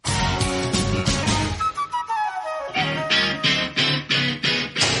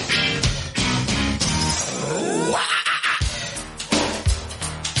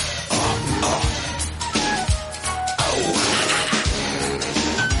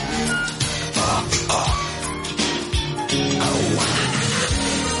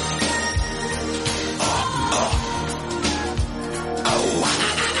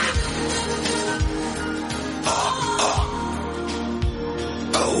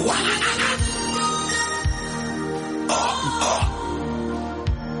Phil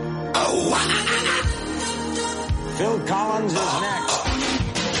Collins is next.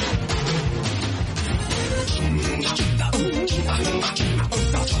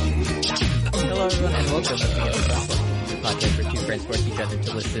 Hello, everyone, and welcome to the podcast where two friends force each other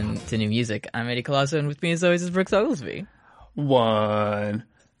to listen to new music. I'm Eddie Colasso, and with me, as always, is Brooks Oglesby.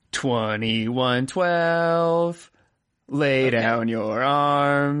 1/21/12. Lay down your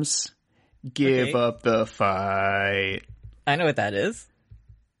arms. Give up the fight. I know what that is.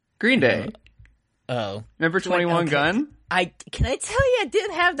 Green Day. Oh. Remember 21 Gun? Can I tell you, I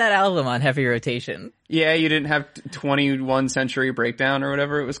did have that album on heavy rotation. Yeah, you didn't have 21 Century Breakdown or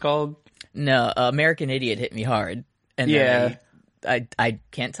whatever it was called? No, American Idiot hit me hard. And Yeah. I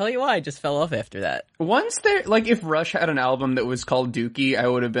can't tell you why, I just fell off after that. Once there, like, if Rush had an album that was called Dookie, I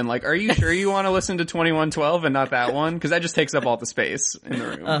would have been like, are you sure you want to listen to 2112 and not that one? Because that just takes up all the space in the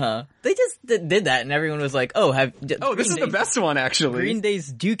room. They just did that, and everyone was like, oh, this is the best one, actually. Green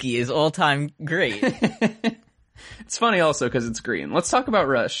Day's Dookie is all-time great. It's funny also because it's green. Let's talk about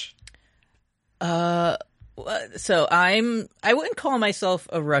Rush. So I wouldn't call myself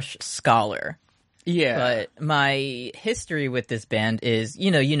a Rush scholar. Yeah. But my history with this band is, you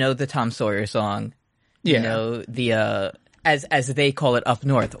know the Tom Sawyer song. Yeah. You know, the, as they call it up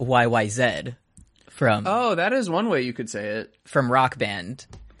north, YYZ from... Oh, that is one way you could say it. From Rock Band.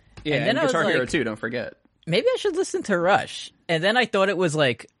 Yeah, and then I Guitar was Hero like, 2, don't forget. Maybe I should listen to Rush. And then I thought it was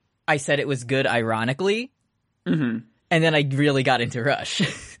like, I said it was good ironically. Mm-hmm. And then I really got into Rush.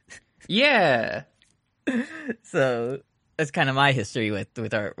 Yeah. So that's kind of my history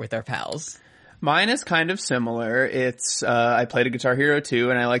with our pals. Mine is kind of similar. It's, I played a Guitar Hero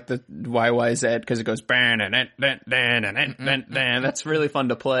 2 and I like the YYZ because it goes that's really fun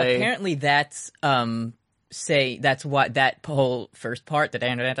to play. Apparently that's, that's what, that whole first part,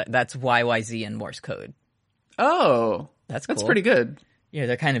 that's YYZ in Morse code. Oh. That's cool. That's pretty good. Yeah,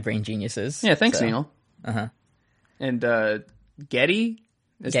 they're kind of brain geniuses. Yeah, thanks, Neil. Uh-huh. And, Getty?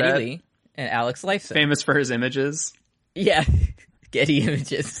 Getty Lee and Alex Lifeson. Famous for his images. Yeah. Getty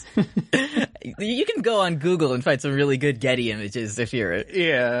Images. You can go on Google and find some really good Getty Images if you're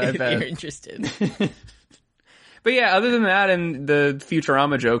interested. But yeah, other than that and the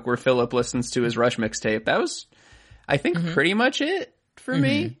Futurama joke where Philip listens to his Rush mixtape, that was, I think, pretty much it for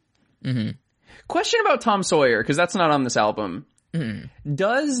me. Mm-hmm. Question about Tom Sawyer, because that's not on this album. Mm-hmm.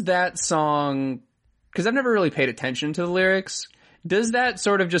 Does that song, because I've never really paid attention to the lyrics, does that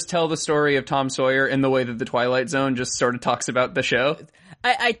sort of just tell the story of Tom Sawyer in the way that the Twilight Zone just sort of talks about the show?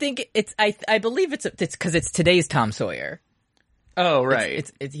 I think it's, I believe it's because it's today's Tom Sawyer. Oh, right.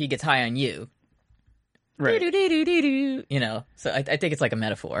 It's he gets high on you. Right. You know, so I think it's like a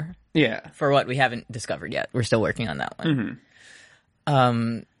metaphor. Yeah. For what we haven't discovered yet. We're still working on that one.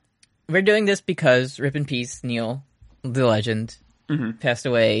 Mm-hmm. We're doing this because, rip in peace, Neil, the legend, passed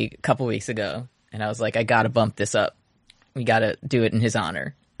away a couple weeks ago. And I was like, I gotta bump this up. We gotta do it in his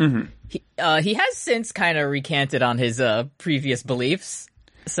honor. Mm-hmm. He has since kind of recanted on his previous beliefs.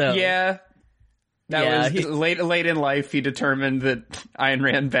 So yeah, that was late in life. He determined that Ayn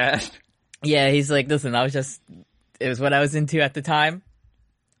Rand bad. Yeah, he's like, listen, it was what I was into at the time.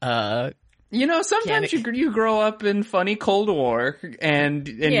 You know, sometimes you grow up in funny Cold War, and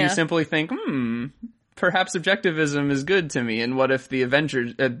you simply think, perhaps objectivism is good to me. And what if the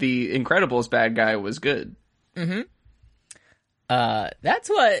Avengers, the Incredibles bad guy was good? Mm-hmm. That's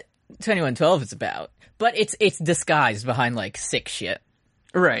what 2112 is about. But it's disguised behind like sick shit.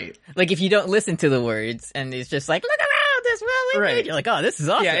 Right. Like if you don't listen to the words and it's just like, look around this world we made, you're like, oh, this is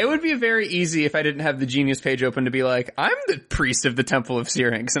awesome. Yeah, it would be very easy if I didn't have the Genius page open to be like, I'm the priest of the Temple of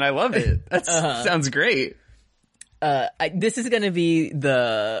Syrinx and I love it. That sounds great. This is gonna be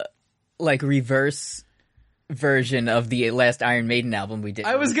the like reverse version of the last Iron Maiden album we did.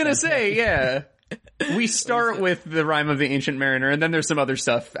 I was gonna say, yeah. We start with the Rime of the Ancient Mariner, and then there's some other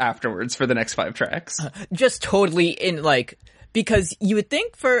stuff afterwards for the next 5 tracks. Just totally in, like, because you would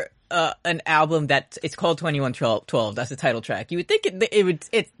think for an album that it's called 2112, that's the title track, you would think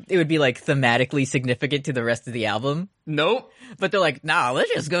it would be, like, thematically significant to the rest of the album. Nope. But they're like, nah,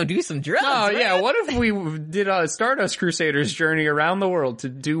 let's just go do some drugs. Oh, man. yeah, what if we did a Stardust Crusaders journey around the world to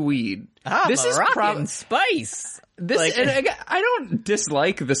do weed? This is rock spice. And I don't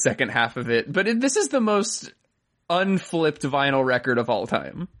dislike the second half of it, but this is the most unflipped vinyl record of all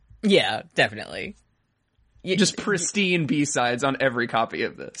time. Yeah, definitely. Just pristine B-sides on every copy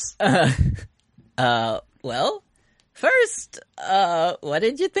of this. Well, first, what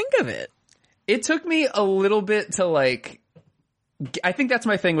did you think of it? It took me a little bit to, like, I think that's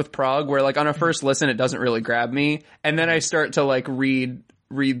my thing with prog, where, like, on a first listen, it doesn't really grab me, and then I start to, like, read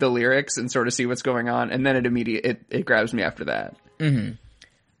read the lyrics and sort of see what's going on, and then it grabs me after that. Mm-hmm.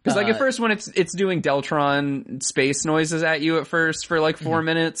 Because like at first when it's doing Deltron space noises at you at first for like 4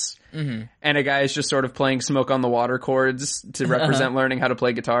 minutes, and a guy is just sort of playing Smoke on the Water chords to represent learning how to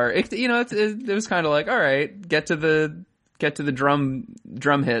play guitar. It was kind of like, all right, get to the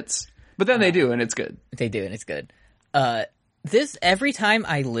drum hits, but then they do, and it's good. They do, and it's good. This every time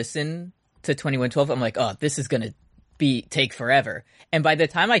I listen to 2112, I'm like, oh, this is gonna take forever. And by the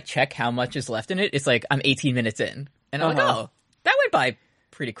time I check how much is left in it, it's like I'm 18 minutes in, and I'm like, oh, that went by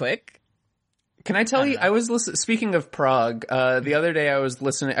pretty quick. Can I tell you? I was speaking of prog. The other day I was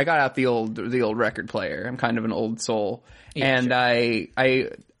listening. I got out the old record player. I'm kind of an old soul, and sure. I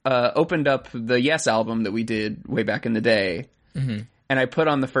opened up the Yes album that we did way back in the day, and I put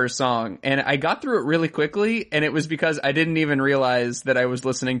on the first song, and I got through it really quickly, and it was because I didn't even realize that I was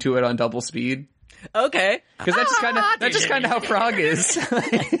listening to it on double speed. Okay, because that's just kind of how prog is.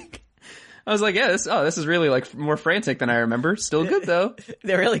 I was like, yeah, this is really like more frantic than I remember. Still good though.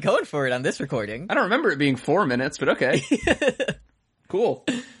 They're really going for it on this recording. I don't remember it being 4 minutes, but okay. Cool.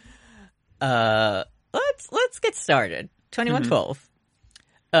 Let's get started. 2112.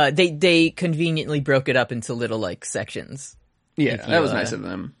 They conveniently broke it up into little like sections. Yeah, that was nice of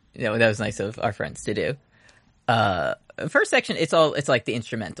them. Yeah, that was nice of our friends to do. First section, it's like the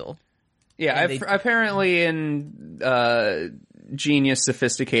instrumental. Yeah, apparently in Genius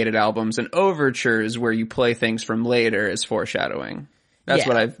sophisticated albums, an overture is where you play things from later as foreshadowing. That's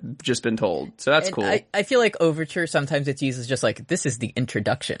what I've just been told. So that's cool. I feel like overture, sometimes it's used as just like, this is the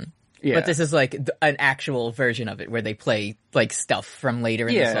introduction. Yeah. But this is like an actual version of it where they play like stuff from later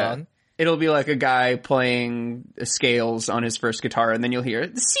in the song. It'll be like a guy playing scales on his first guitar, and then you'll hear,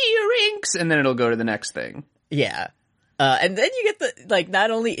 see your inks, and then it'll go to the next thing. Yeah. And then you get the, like,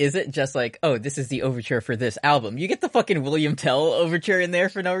 not only is it just like, oh, this is the overture for this album, you get the fucking William Tell overture in there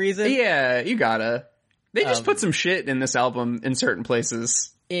for no reason. Yeah, you gotta. They just put some shit in this album in certain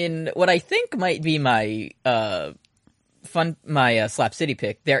places. In what I think might be my, Slap City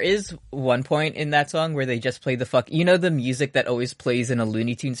pick, there is one point in that song where they just play the music that always plays in a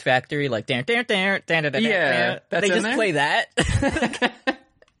Looney Tunes factory, like, yeah, that's they just play that.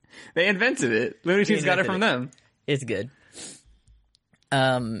 They invented it. Looney Tunes got it from them. It's good.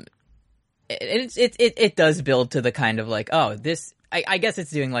 It does build to the kind of like, oh, this, I guess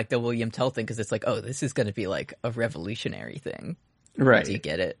it's doing like the William Tell thing, because it's like, oh, this is going to be like a revolutionary thing. Right. Do you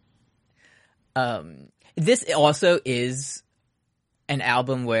get it? This also is an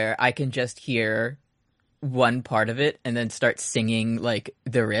album where I can just hear one part of it and then start singing like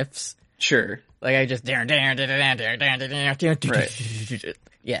the riffs. Sure. Like I just right.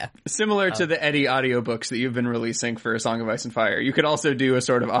 Yeah. Similar to the Eddie audiobooks that you've been releasing for A Song of Ice and Fire. You could also do a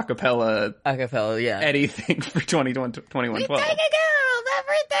sort of acapella yeah. Eddie thing for 2112. We take a girl,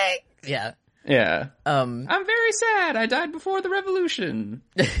 everything. Yeah. Yeah. I'm very sad. I died before the revolution.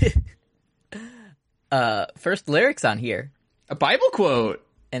 First lyrics on here. A Bible quote.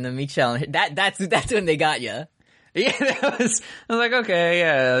 And the Michelle, that's when they got you. Yeah, I was like, okay,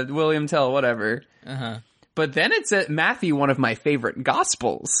 yeah, William Tell, whatever. Uh-huh. But then it's at Matthew, one of my favorite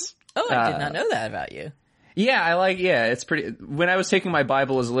gospels. Oh, I did not know that about you. Yeah, it's pretty, when I was taking my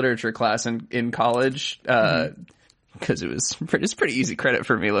Bible as literature class in college, because it's pretty easy credit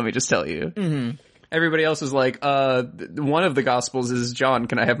for me, let me just tell you. Mm-hmm. Everybody else was like, one of the gospels is John,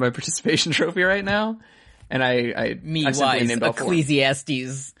 can I have my participation trophy right now? And I wise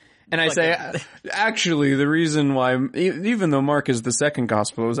Ecclesiastes. And I say, actually, the reason why, even though Mark is the second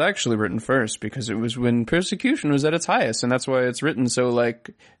gospel, it was actually written first because it was when persecution was at its highest, and that's why it's written so pithily.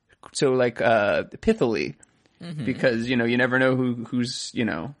 Mm-hmm. Because, you never know who's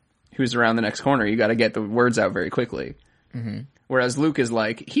around the next corner. You gotta get the words out very quickly. Mm-hmm. Whereas Luke is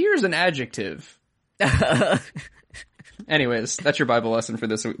like, here's an adjective. Anyways, that's your Bible lesson for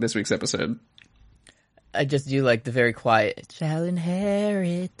this week's episode. I just do like the very quiet, shall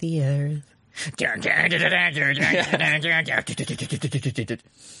inherit the earth. Yeah,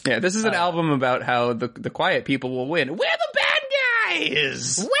 this is an album about how the quiet people will win. We're the bad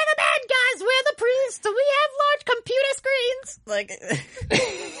guys! We're the bad guys! We're the priests! We have large computer screens! Like...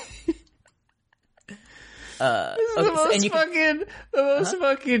 this is the most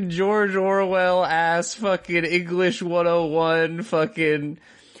fucking George Orwell ass fucking English 101 fucking...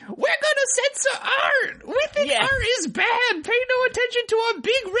 We're gonna censor art! We think art is bad! Pay no attention to our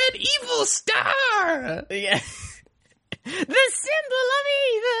big red evil star! Yeah. The symbol of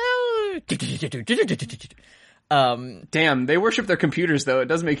evil! Damn, they worship their computers though, it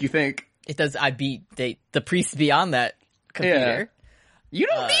does make you think. It does, the priests beyond that computer. Yeah. You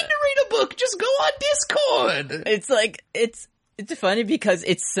don't need to read a book, just go on Discord! It's like, It's funny because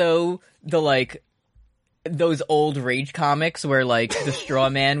it's so those old Rage comics where like the straw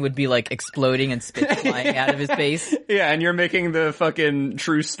man would be like exploding and spit flying out of his face. Yeah, and you're making the fucking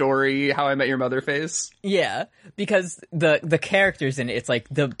true story How I Met Your Mother face. Yeah, because the characters in it, it's like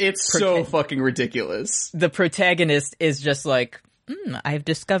it's so fucking ridiculous. The protagonist is just like, I've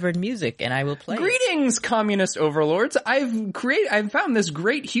discovered music and I will play. Greetings, communist overlords. I've found this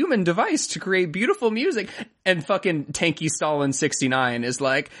great human device to create beautiful music. And fucking Tanky Stalin 69 is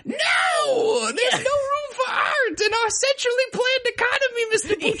like, no! There's no room for art in our centrally planned economy,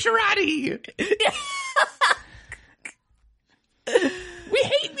 Mr. Bucciarati! We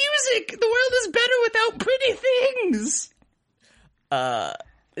hate music! The world is better without pretty things!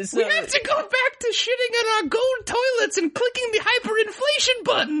 So, we have to go back to shitting in our gold toilets and clicking the hyperinflation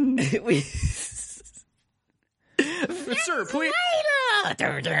button! Sir, please...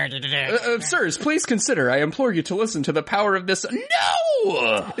 sirs, please consider. I implore you to listen to the power of this...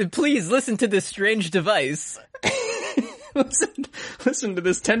 No! Please listen to this strange device. listen to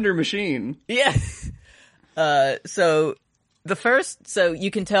this tender machine. Yeah. So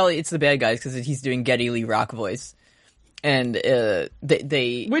you can tell it's the bad guys because he's doing Geddy Lee Rock voice. And for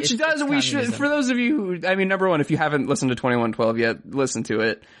those of you who, I mean, number one, if you haven't listened to 2112 yet, listen to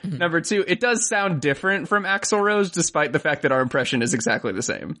it. Mm-hmm. Number two, it does sound different from Axl Rose, despite the fact that our impression is exactly the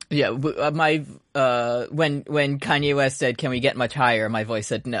same. Yeah, when Kanye West said, "Can we get much higher?" my voice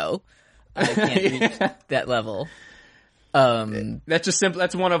said no. I can't reach that level. That's just simple.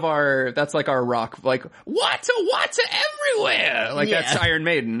 That's one of our, that's like our rock, like, Wata everywhere! Like, that's Iron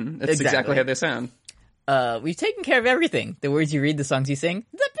Maiden. That's exactly how they sound. We've taken care of everything. The words you read, the songs you sing,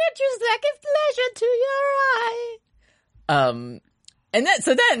 the pictures that give pleasure to your eye. And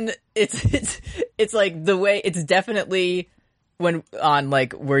then it's like the way, it's definitely when on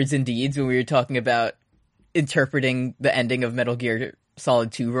like Words and Deeds, when we were talking about interpreting the ending of Metal Gear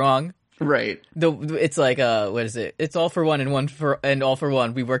Solid 2 wrong. Right. It's like, what is it? It's all for one and all for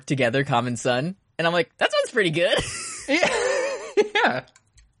one. We work together, common sun. And I'm like, that sounds pretty good. Yeah.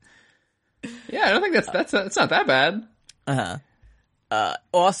 Yeah, I don't think that's not that bad.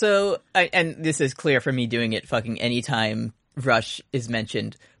 Also, and this is clear for me doing it fucking anytime Rush is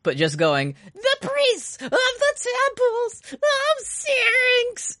mentioned, but just going, the priests of the temples of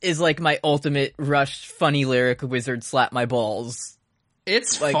Syrinx is like my ultimate Rush funny lyric wizard slap my balls.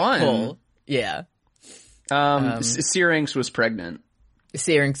 It's like, fun. Cool. Yeah. Syrinx was pregnant.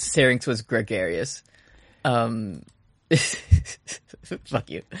 Syrinx was gregarious. Fuck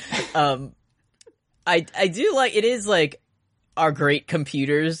you. I do like, it is like, our great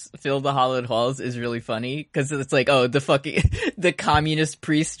computers fill the hollowed halls is really funny, because it's like, oh, the communist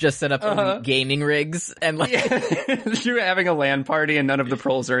priests just set up gaming rigs, and like... You're having a LAN party and none of the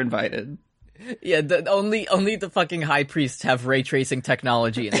proles are invited. Yeah, only the fucking high priests have ray tracing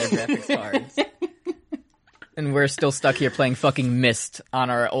technology in their graphics cards. And we're still stuck here playing fucking Myst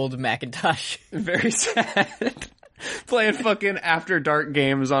on our old Macintosh. Very sad. Playing fucking After Dark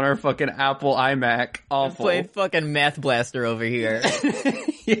games on our fucking Apple iMac. Awful. Playing fucking Math Blaster over here.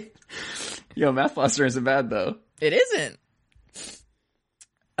 Yo, Math Blaster isn't bad though. It isn't.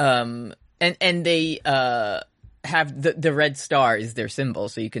 And they have the red star is their symbol,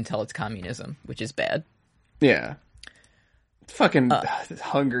 so you can tell it's communism, which is bad. Yeah. Fucking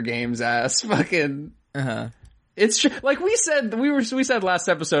Hunger Games ass. Fucking. It's like we said last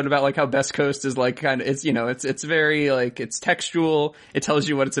episode about like how Best Coast is like kind of, it's, you know, it's very like, it's textual. It tells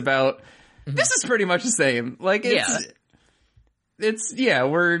you what it's about. Mm-hmm. This is pretty much the same. Like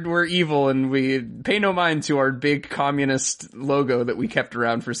we're evil and we pay no mind to our big communist logo that we kept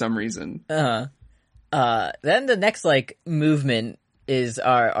around for some reason. Then the next like movement is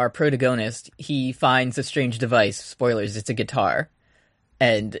our protagonist. He finds a strange device. Spoilers, it's a guitar.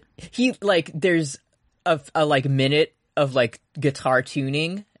 And he like, there's a like minute of like guitar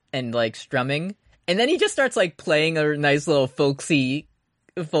tuning and like strumming, and then he just starts like playing a nice little folksy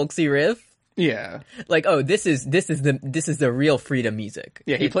riff. Yeah, like, oh, this is the real freedom music.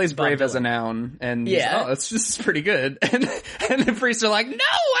 Yeah, he plays Brave as a Noun, and it's just pretty good. And the priests are like, no,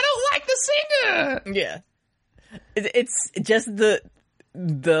 I don't like the singer. Yeah, it's just the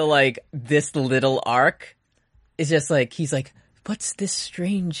like this little arc is just like, he's like, what's this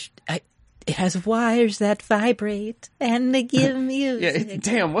strange? It has wires that vibrate and they give music. Yeah,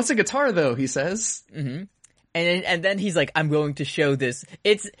 damn, what's a guitar though? He says. Mm-hmm. And then he's like, I'm going to show this.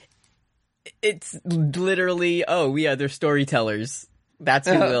 It's literally, oh yeah, they're storytellers. That's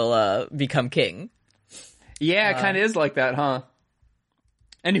who will become king. Yeah, it kind of is like that, huh?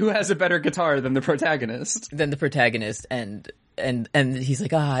 And who has a better guitar than the protagonist? And and he's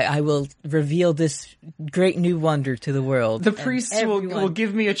like, I will reveal this great new wonder to the world. The priests will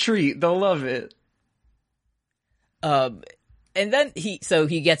give me a treat. They'll love it. And then he's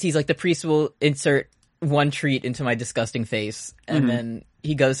like, the priest will insert one treat into my disgusting face. And then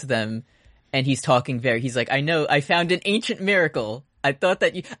he goes to them and he's talking he's like, I found an ancient miracle. I thought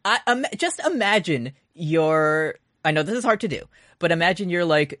that just imagine I know this is hard to do, but imagine you're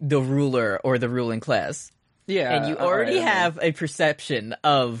like the ruler or the ruling class. Yeah. And you already have a perception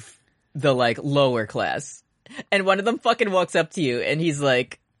of the like lower class. And one of them fucking walks up to you and he's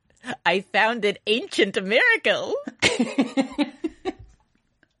like, I found an ancient miracle.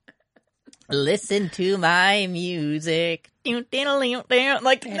 Listen to my music.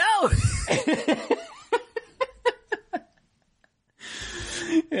 Like, no!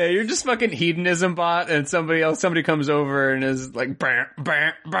 Yeah, you're just fucking hedonism bot, and somebody comes over and is like, bah,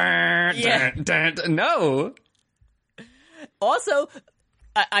 bah, bah, Yeah. No. Also,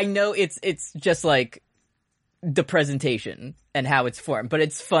 I know it's just like the presentation and how it's formed, but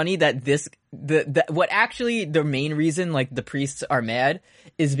it's funny that what actually the main reason like the priests are mad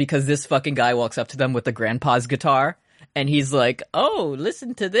is because this fucking guy walks up to them with the grandpa's guitar and he's like, oh,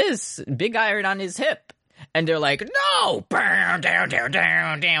 listen to this, big iron on his hip. And they're like, no, down, down,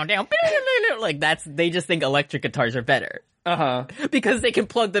 down, down. Like they just think electric guitars are better. Because they can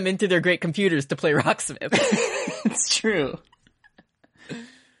plug them into their great computers to play Rocksmith. It's true.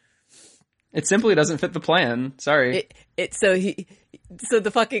 It simply doesn't fit the plan. Sorry.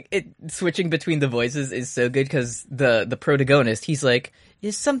 Switching between the voices is so good because the protagonist, he's like,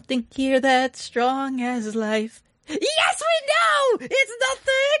 is something here that's strong as life? Yes, we know! It's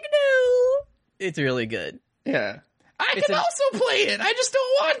nothing new! It's really good. Yeah. I can also play it. I just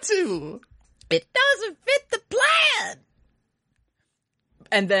don't want to. It doesn't fit the plan.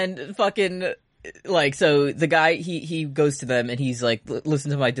 And then fucking like, so the guy, he goes to them and he's like,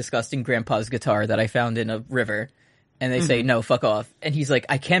 listen to my disgusting grandpa's guitar that I found in a river. And they say, no, fuck off. And he's like,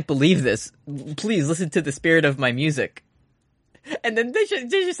 I can't believe this. Please listen to the spirit of my music. And then they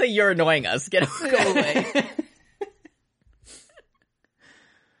just say, you're annoying us. Go away.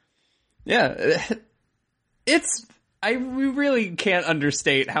 Yeah. We really can't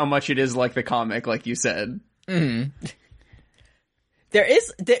understate how much it is like the comic, like you said. And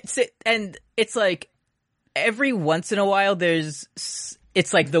it's like, every once in a while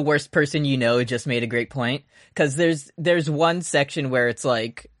it's like the worst person you know just made a great point. Cause there's one section where it's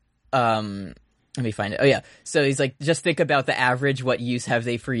like, let me find it. Oh yeah. So he's like, just think about the average, what use have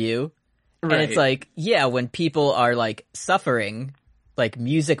they for you? Right. And it's like, yeah, when people are like suffering, like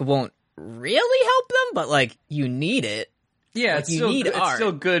music won't really help them, but like you need it. Yeah, like, it's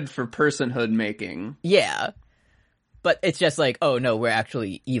still good for personhood making. Yeah. But it's just like, oh no, we're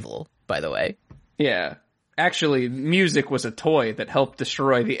actually evil, by the way. Yeah. Actually, music was a toy that helped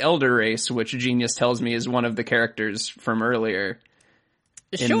destroy the Elder Race, which Genius tells me is one of the characters from earlier.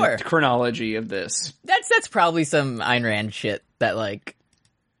 Sure. In the chronology of this. That's probably some Ayn Rand shit that like,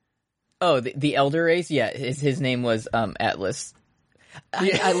 oh, the Elder Race? Yeah, his name was Atlas.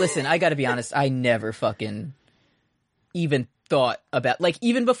 I listen, I gotta be honest, I never fucking even thought about, like,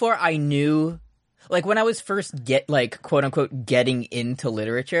 even before I knew, like, when I was first quote unquote getting into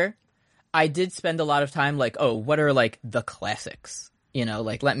literature, I did spend a lot of time like, oh, what are like the classics? You know,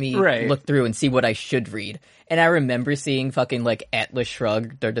 like, let me look through and see what I should read. And I remember seeing fucking like Atlas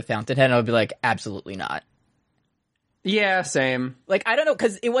Shrugged or The Fountainhead, and I would be like, absolutely not. Yeah, same. Like, I don't know,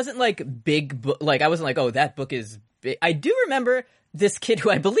 because it wasn't like big like, I wasn't like, oh, that book is big. I do remember this kid who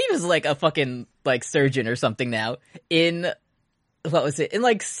I believe is like a fucking like surgeon or something now, in like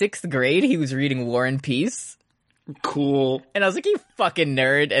 6th grade, he was reading War and Peace. Cool. And I was like, you fucking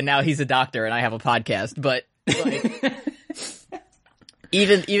nerd, and now he's a doctor and I have a podcast. But like,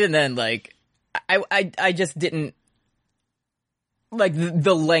 even then, like, I just didn't like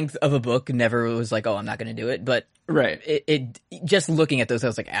the length of a book never was like, oh, I'm not gonna do it. But it just looking at those, I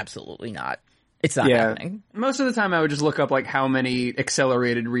was like, absolutely not. It's not happening. Most of the time I would just look up like how many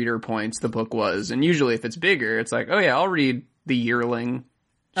accelerated reader points the book was. And usually if it's bigger, it's like, oh yeah, I'll read The Yearling.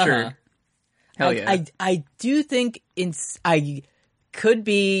 Sure. Hell yeah. I do think this could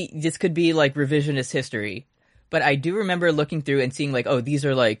be like revisionist history, but I do remember looking through and seeing like, oh, these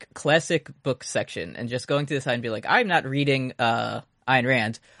are like classic book section, and just going to the side and be like, I'm not reading Ayn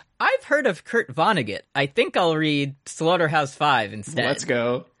Rand. I've heard of Kurt Vonnegut. I think I'll read Slaughterhouse-Five instead. Let's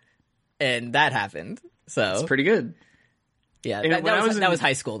go. And that happened. So it's pretty good. Yeah, that was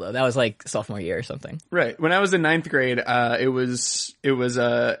high school though. That was like sophomore year or something. Right. When I was in 9th grade, it was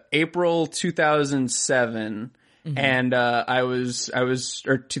April 2007, And I was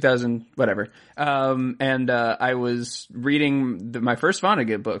or 2000 whatever. I was reading my first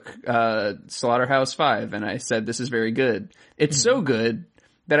Vonnegut book, Slaughterhouse-Five, and I said, this is very good. It's so good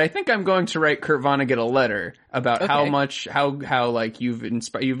that I think I'm going to write Kurt Vonnegut a letter about how like you've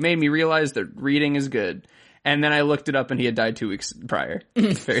made me realize that reading is good. And then I looked it up and he had died 2 weeks prior.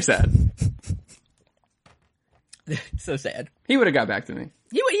 It's very sad. So sad. He would have got back to me.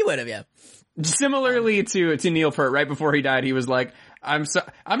 He would have, yeah. Similarly to Neil Peart, right before he died, he was like, I'm sorry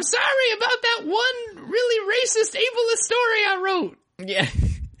about that one really racist, ableist story I wrote. Yeah.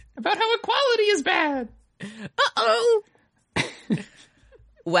 About how equality is bad. Uh-oh.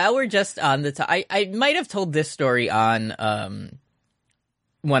 While we're just on the I might have told this story on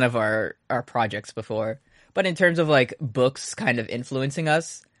one of our projects before, but in terms of like books kind of influencing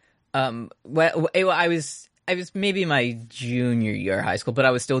us, I was maybe my junior year of high school, but I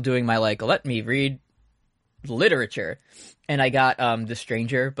was still doing my like let me read literature, and I got The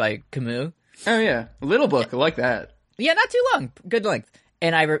Stranger by Camus. Oh yeah, a little book, I like that. Yeah, not too long, good length.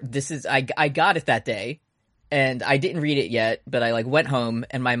 And I got it that day. And I didn't read it yet, but I like went home,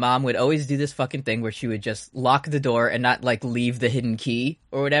 and my mom would always do this fucking thing where she would just lock the door and not like leave the hidden key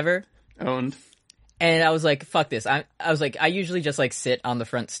or whatever. Owned. And I was like, fuck this. I was like, I usually just like sit on the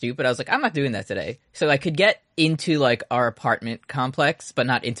front stoop, but I was like, I'm not doing that today. So I could get into like our apartment complex, but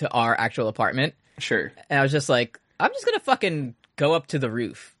not into our actual apartment. Sure. And I was just like, I'm just gonna fucking go up to the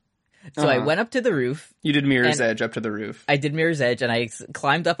roof. So I went up to the roof. You did Mirror's Edge up to the roof. I did Mirror's Edge, and I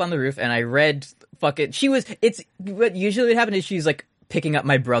climbed up on the roof, and I read fucking... What usually would happen is she's, like, picking up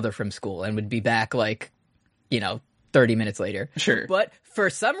my brother from school and would be back, like, 30 minutes later. Sure. But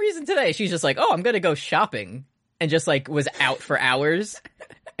for some reason today, she's just like, oh, I'm gonna go shopping, and just, like, was out for hours.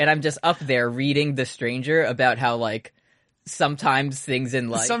 And I'm just up there reading The Stranger about how, like, sometimes things in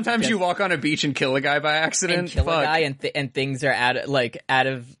life... Sometimes you walk on a beach and kill a guy by accident. And kill a guy, and things are out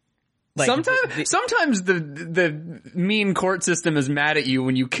of... Like, sometimes the mean court system is mad at you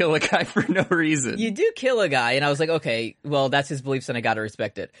when you kill a guy for no reason. You do kill a guy, and I was like, okay, well, that's his beliefs, and I gotta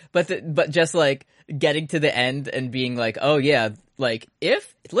respect it. But just like getting to the end and being like, oh yeah, like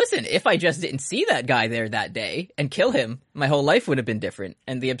if I just didn't see that guy there that day and kill him, my whole life would have been different.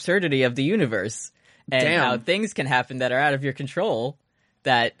 And the absurdity of the universe and how things can happen that are out of your control.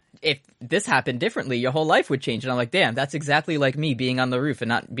 That if this happened differently, your whole life would change. And I'm like, damn, that's exactly like me being on the roof and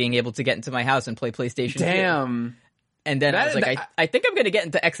not being able to get into my house and play PlayStation 2. Damn. And then I was like, I think I'm going to get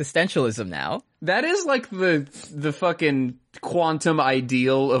into existentialism now. That is like the fucking quantum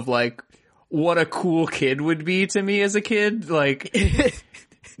ideal of like what a cool kid would be to me as a kid. Like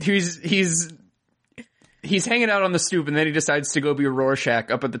he's hanging out on the stoop, and then he decides to go be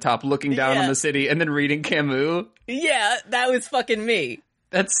Rorschach up at the top looking down on the city and then reading Camus. Yeah, that was fucking me.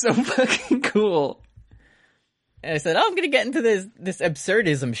 That's so fucking cool. And I said, oh, I'm gonna get into this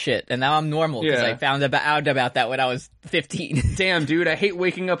absurdism shit, and now I'm normal, because I found out about that when I was 15. Damn, dude, I hate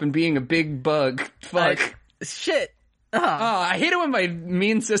waking up and being a big bug. Fuck. Shit. Oh, I hate it when my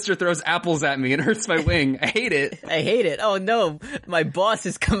mean sister throws apples at me and hurts my wing. I hate it. I hate it. Oh no, my boss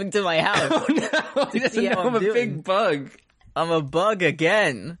is coming to my house. Oh no, he doesn't know I'm a big bug. I'm a bug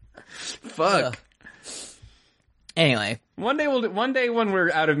again. Fuck. Ugh. Anyway. One day when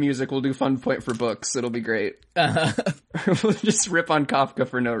we're out of music, we'll do Fun Point for books. It'll be great. We'll just rip on Kafka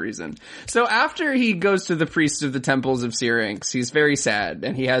for no reason. So after he goes to the priest of the temples of Syrinx, he's very sad,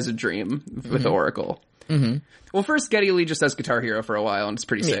 and he has a dream with Oracle. Mm-hmm. Well, first, Geddy Lee just does Guitar Hero for a while, and it's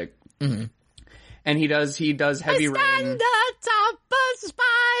pretty sick. Mm-hmm. And he does Heavy Rain. I stand atop a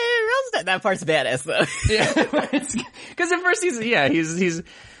spiral. That part's badass, though. Yeah, because at first he's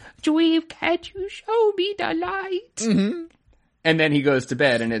Dweeb, can't you show me the light? Mm-hmm. And then he goes to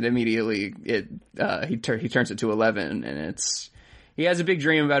bed, and it immediately he turns it to 11, and he has a big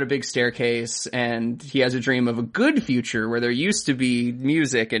dream about a big staircase, and he has a dream of a good future where there used to be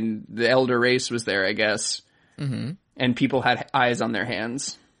music, and the elder race was there, I guess. Mm-hmm. And people had eyes on their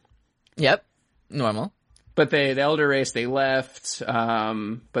hands. Yep. Normal. But the elder race, they left,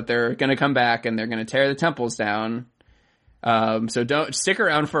 but they're gonna come back, and they're gonna tear the temples down. So don't stick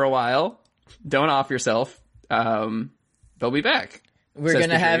around for a while. Don't off yourself. They'll be back. We're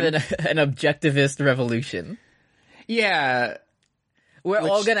gonna have an objectivist revolution. Yeah. We're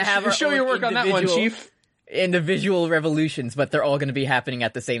all gonna have our show your work on that one, Chief. Individual revolutions, but they're all gonna be happening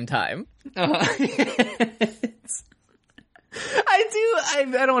at the same time. I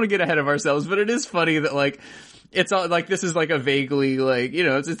don't want to get ahead of ourselves, but it is funny that like, it's all like, this is like a vaguely like,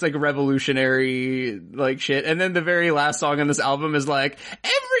 it's like a revolutionary like shit. And then the very last song on this album is like,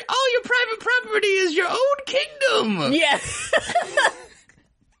 all your private property is your own kingdom. Yeah.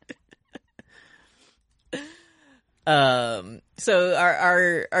 So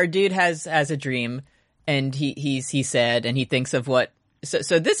our dude has a dream, and he's sad, and he thinks of what.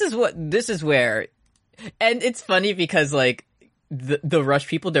 So this is where, and it's funny because like the Rush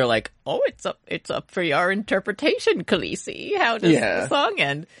people, they're like, oh, it's up for your interpretation, Khaleesi. How does the song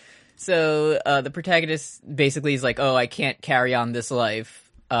end? So the protagonist basically is like, oh, I can't carry on this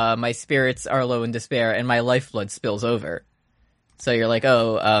life. My spirits are low in despair, and my lifeblood spills over. So you're like,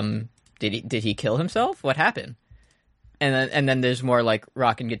 oh, did he kill himself? What happened? And then there's more like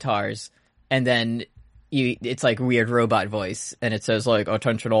rock and guitars, and then it's like weird robot voice, and it says like,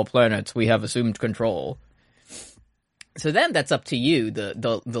 attention all planets, we have assumed control. So then that's up to you,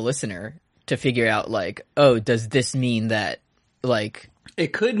 the listener, to figure out like, oh, does this mean that like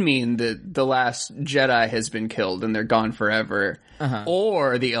it could mean that the last Jedi has been killed and they're gone forever,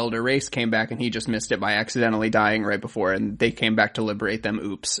 or the Elder Race came back and he just missed it by accidentally dying right before, and they came back to liberate them.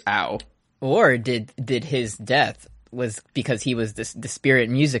 Oops, ow. Or did his death was because he was the spirit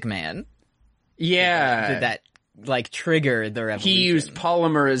music man? Yeah. Did that like trigger the revolution? He used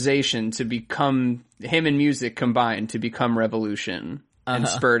polymerization to become, him and music combined to become revolution and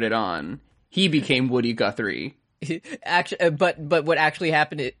spurred it on. He became Woody Guthrie. Actually, but what actually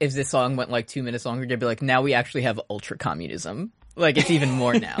happened is this song went like 2 minutes longer. They'd be like, now we actually have ultra communism. Like it's even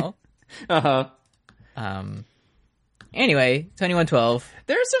more now. Anyway, 2112.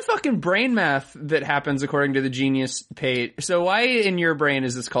 There's some fucking brain math that happens according to the Genius page. So why in your brain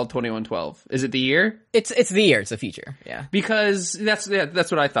is this called 2112? Is it the year? It's the year. It's a feature. Yeah. Because that's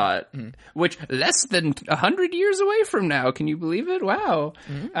what I thought. Mm-hmm. Which less than 100 years away from now. Can you believe it? Wow.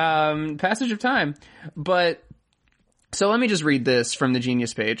 Mm-hmm. Passage of time. But so let me just read this from the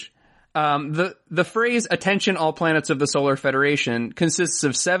Genius page. The phrase "attention all planets of the Solar Federation" consists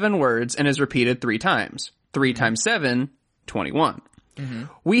of 7 words and is repeated 3 times. 3 times 7, 21. Mm-hmm.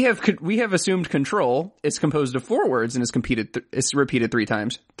 We have assumed control. It's composed of 4 words and is repeated 3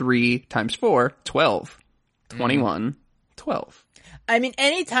 times. 3 times 4, 12. 21, 12. I mean,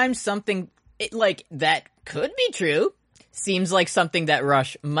 anytime something like that could be true, seems like something that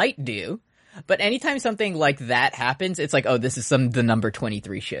Rush might do. But anytime something like that happens, it's like, oh, this is the number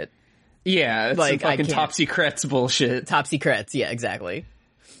 23 shit. Yeah, it's like fucking Top-Secrets bullshit. Top-Secrets, yeah, exactly.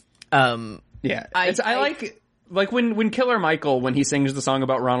 Yeah, I like when Killer Michael, when he sings the song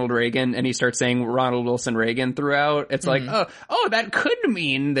about Ronald Reagan and he starts saying Ronald Wilson Reagan throughout, it's like, oh, that could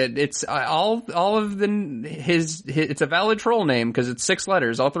mean that it's all of his it's a valid troll name because it's 6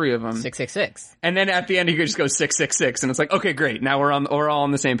 letters, all 3 of them. 666. And then at the end he just goes 666, and it's like, okay, great, now we're all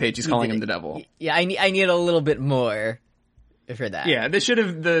on the same page. He's calling him the devil. Yeah, I need a little bit more for that. Yeah,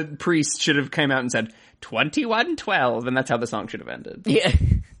 the priest should have come out and said 2112, and that's how the song should have ended. Yeah.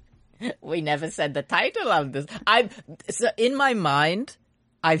 We never said the title of this. So in my mind,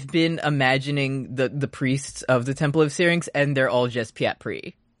 I've been imagining the priests of the Temple of Syrinx, and they're all just Pyat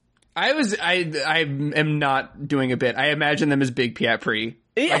Pree. I am not doing a bit. I imagine them as big Pyat Pree.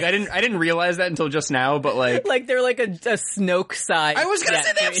 Yeah. Like I didn't realize that until just now, but like they're like a Snoke size. I was gonna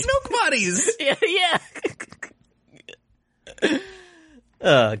say they have Snoke bodies. Yeah.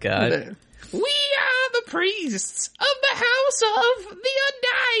 Oh god. We are the priests of the House of the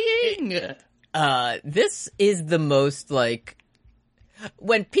Undying. This is the most, like,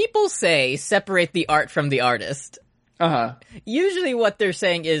 when people say separate the art from the artist, usually what they're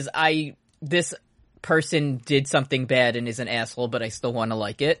saying is, this person did something bad and is an asshole, but I still want to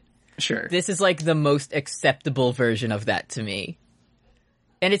like it. Sure. This is, like, the most acceptable version of that to me.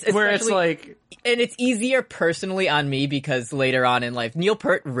 And it's where it's like, and it's easier personally on me because later on in life, Neil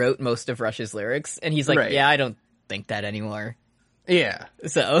Peart wrote most of Rush's lyrics, and he's like, right. Yeah, I don't think that anymore. Yeah.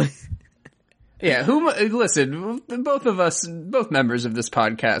 So. Yeah, listen, both members of this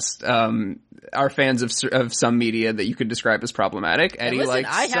podcast, are fans of some media that you could describe as problematic. Eddie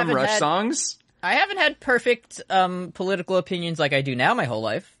likes some Rush songs. I haven't had perfect, political opinions like I do now my whole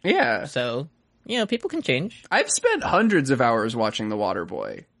life. Yeah. So. You know, people can change. I've spent hundreds of hours watching The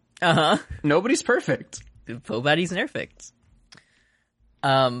Waterboy. Nobody's perfect. Nobody's perfect.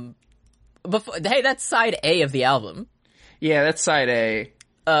 Hey, that's side A of the album. Yeah, that's side A.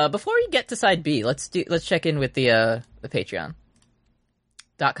 Before we get to side B, let's check in with the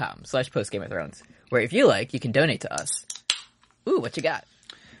patreon.com/postgame of Thrones, where if you like, you can donate to us. Ooh, what you got?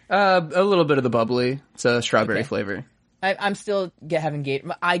 A little bit of the bubbly. It's a strawberry flavor. I'm still having gate.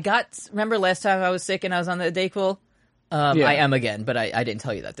 Remember last time I was sick and I was on the Dayquil? Yeah. I am again, but I didn't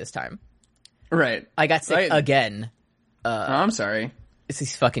tell you that this time. Right. I got sick again. I'm sorry. It's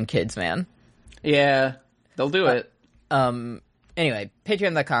these fucking kids, man. Yeah, they'll do it. Anyway,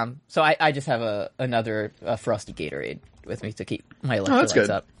 patreon.com. So I just have another Frosty Gatorade with me to keep my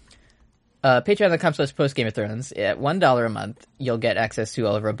electrolytes up. Patreon.com/post Game of Thrones. At $1 a month, you'll get access to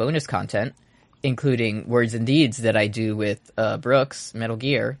all of our bonus content, including Words and Deeds that I do with Brooks, Metal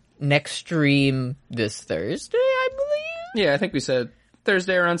Gear. Next stream this Thursday, I believe? Yeah, I think we said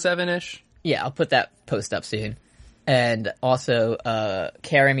Thursday around 7-ish. Yeah, I'll put that post up soon. And also,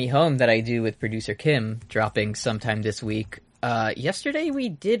 Carry Me Home that I do with producer Kim, dropping sometime this week. Yesterday we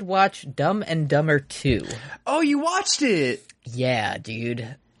did watch Dumb and Dumber 2. Oh, you watched it? Yeah,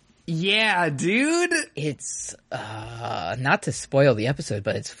 dude. Yeah, dude. It's, not to spoil the episode,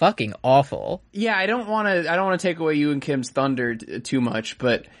 but it's fucking awful. Yeah, I don't want to take away you and Kim's thunder too much,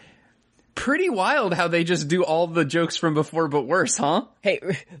 but pretty wild how they just do all the jokes from before but worse, huh? Hey,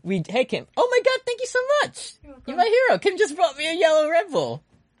 Kim. Oh my god, thank you so much. You're my hero. Kim just brought me a yellow Red Bull.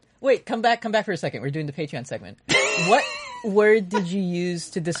 Wait, come back for a second. We're doing the Patreon segment. What word did you use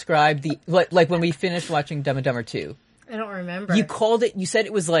to describe like when we finished watching Dumb and Dumber 2? I don't remember. You said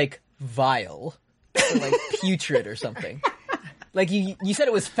it was like vile. Or like putrid or something. Like you said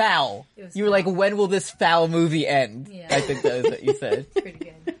it was foul. You were like, when will this foul movie end? Yeah. I think that was what you said. Pretty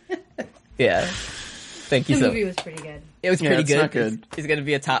good. Yeah. Thank you The so movie was pretty good. It was pretty it's good. not good. It's going to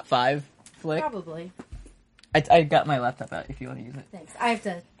be a top 5 flick. Probably. I got my laptop out if you want to use it. Thanks. I have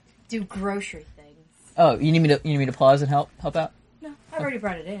to do grocery things. Oh, you need me to pause and help out? No, I've already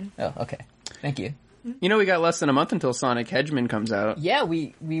brought it in. Oh, okay. Thank you. You know, we got less than a month until Sonic Hedgeman comes out. Yeah,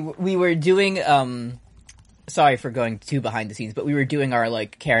 we were doing sorry for going too behind the scenes, but we were doing our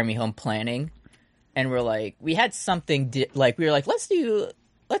like Carry Me Home planning, and we're like we had something we were like let's go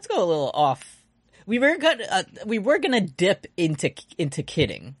a little off. We were gonna dip into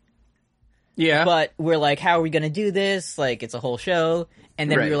kidding. Yeah. But we're like, how are we gonna do this? Like, it's a whole show. And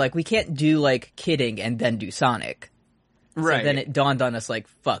then we were like, we can't do, like, kidding and then do Sonic. Right. So then it dawned on us, like,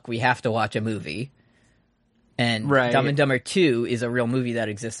 fuck, we have to watch a movie. And Right. Dumb and Dumber 2 is a real movie that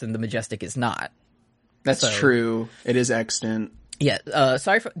exists and The Majestic is not. That's true. It is extant. Yeah,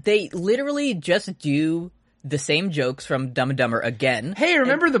 they literally just do the same jokes from Dumb and Dumber again. Hey,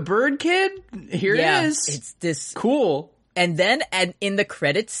 remember the bird kid? Here it is. It's this... Cool. And then in the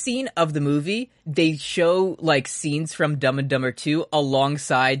credits scene of the movie, they show, like, scenes from Dumb and Dumber 2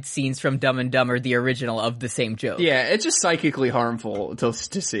 alongside scenes from Dumb and Dumber, the original, of the same joke. Yeah, it's just psychically harmful to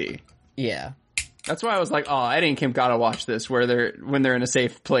see. Yeah. That's why I was like, oh, Eddie and Kim gotta watch this when they're in a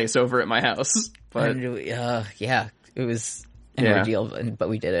safe place over at my house. But yeah, it was an ordeal, but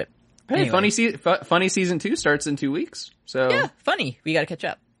we did it. Hey, Anyway. funny season 2 starts in 2 weeks. So Yeah, funny. We gotta catch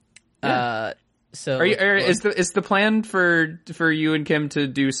up. Yeah. So is the plan for you and Kim to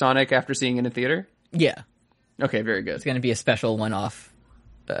do Sonic after seeing it in a theater? Yeah, Okay, very good. it's gonna be a special one-off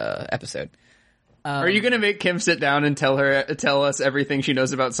episode. Are you gonna make Kim sit down and tell us everything she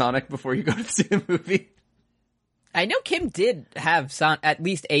knows about Sonic before you go to see the movie? I know Kim did have at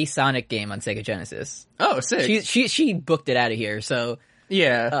least a Sonic game on Sega Genesis. Oh, sick. She booked it out of here, so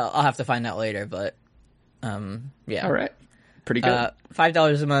Yeah. I'll have to find out later. But yeah, All right. Pretty good.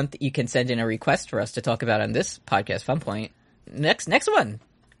 $5 a month. You can send in a request for us to talk about on this podcast, Fun Point. Next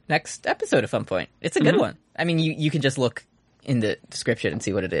episode of Fun Point. It's a good one. I mean, you can just look in the description and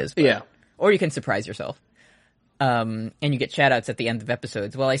see what it is. But, Yeah. Or you can surprise yourself. And you get shout outs at the end of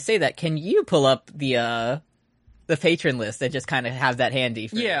episodes. While I say that, can you pull up the patron list and just kind of have that handy?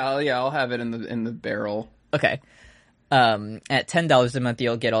 I'll have it in the barrel. Okay. At $10 a month,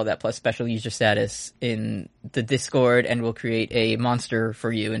 you'll get all that plus special user status in the Discord, and we'll create a monster for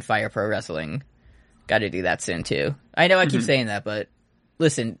you in Fire Pro Wrestling. Got to do that soon too. I know I keep saying that, but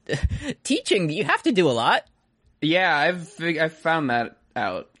listen, teaching, you have to do a lot. Yeah, I've found that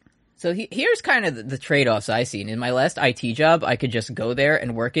out. So here's kind of the trade-offs I seen. In my last IT job, I could just go there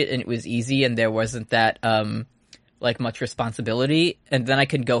and work it, and it was easy, and there wasn't that like much responsibility. And then I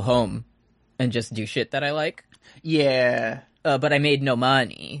could go home and just do shit that I like. Yeah. But I made no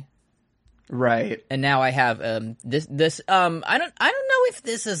money. Right. And now I have this I don't know if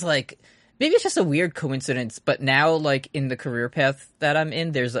this is like, maybe it's just a weird coincidence, but now like in the career path that I'm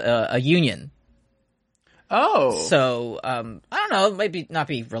in, there's a union. Oh. So I don't know, it might not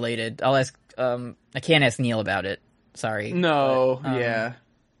be related. I'll ask I can't ask Neil about it. Sorry. No. But, yeah.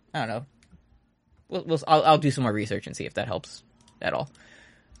 I don't know. I'll do some more research and see if that helps at all.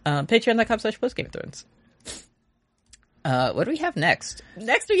 Patreon.com/postgameofthrones. What do we have next?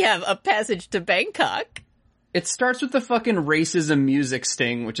 Next we have A Passage to Bangkok. It starts with the fucking racism music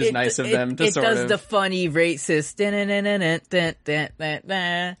sting, which is nice of them to sort of... It does the funny racist...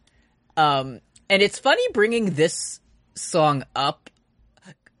 and it's funny bringing this song up.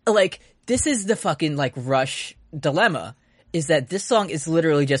 Like, this is the fucking, like, Rush dilemma. is that this song is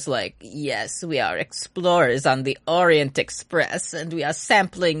literally just like, yes, we are explorers on the Orient Express, and we are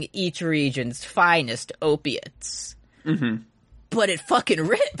sampling each region's finest opiates. Mm-hmm. But it fucking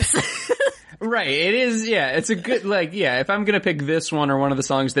rips. Right, it is, yeah, it's a good, like, yeah, if I'm gonna pick this one or one of the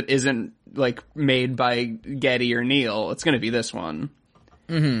songs that isn't, like, made by Geddy or Neil, it's gonna be this one.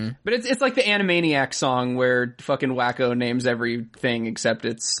 Mm-hmm. But it's like the Animaniacs song where fucking Wacko names everything except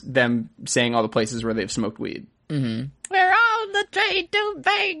it's them saying all the places where they've smoked weed. Mm-hmm. We're on the train to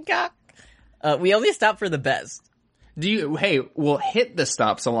Bangkok. We only stop for the best. We'll hit the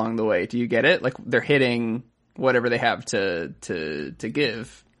stops along the way. Do you get it? Like, they're hitting whatever they have to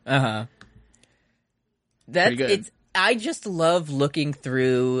give. Uh-huh. I just love looking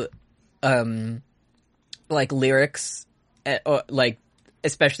through, like, lyrics, or, like,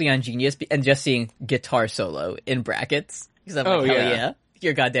 especially on Genius, and just seeing guitar solo in brackets. Because I'm like, hell yeah.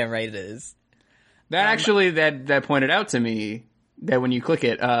 You're goddamn right it is. That actually, that pointed out to me that when you click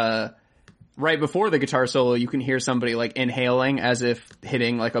it, right before the guitar solo, you can hear somebody, like, inhaling as if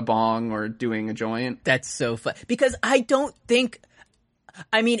hitting, like, a bong or doing a joint. That's so fun. Because I don't think,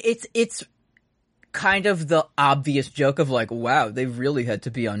 I mean, it's kind of the obvious joke of like, wow, they really had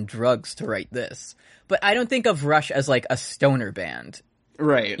to be on drugs to write this. But I don't think of Rush as like a stoner band.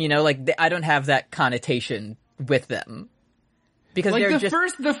 Right. You know, like I don't have that connotation with them. Because like they're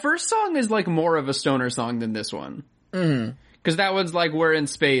the first song is like more of a stoner song than this one. Because that one's like, we're in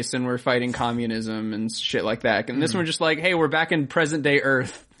space and we're fighting communism and shit like that. And this one's just like, hey, we're back in present day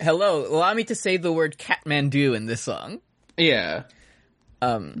Earth. Hello, allow me to say the word Kathmandu in this song. Yeah.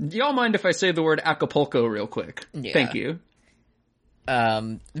 Y'all mind if I say the word Acapulco real quick? Yeah. Thank you.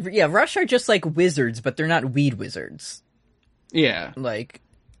 Yeah, Rush are just like wizards, but they're not weed wizards. Yeah. Like,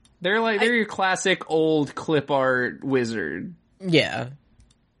 they're your classic old clip art wizard. Yeah.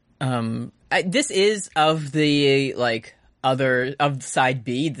 This is of the, like, of side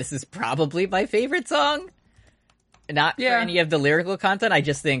B, this is probably my favorite song. Not for any of the lyrical content, I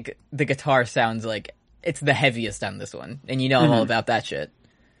just think the guitar sounds like it's the heaviest on this one. And you know I'm all about that shit.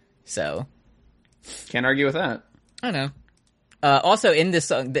 So. Can't argue with that. I know. Also, in this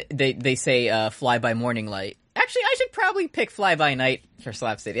song, they say, Fly By Morning Light. Actually, I should probably pick Fly By Night for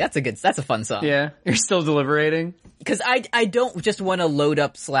Slap City. That's a fun song. Yeah. You're still deliberating? Because I don't just want to load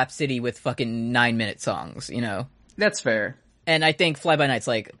up Slap City with fucking 9-minute songs, you know? That's fair. And I think Fly By Night's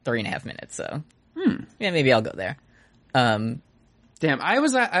like 3.5 minutes, so. Yeah, maybe I'll go there. Damn, I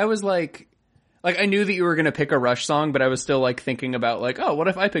was like, I knew that you were gonna pick a Rush song, but I was still, like, thinking about, like, oh, what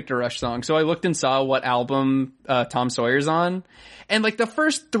if I picked a Rush song? So I looked and saw what album, Tom Sawyer's on. And, like, the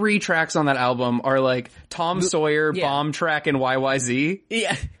first 3 tracks on that album are, like, Tom Sawyer, Bomb Track, and YYZ.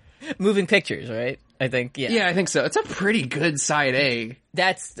 Yeah. Moving Pictures, right? I think, yeah. Yeah, I think so. It's a pretty good side A.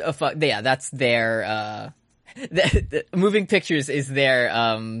 That's their, the Moving Pictures is their,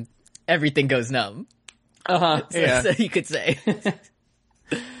 Everything Goes Numb. Yeah. So you could say.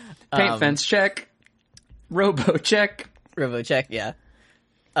 Paint fence check. Robo check. Robo check, yeah.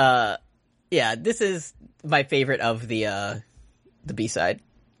 Yeah, this is my favorite of the B-side.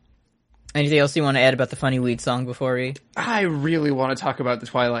 Anything else you want to add about the Funny Weed song before we? I really want to talk about the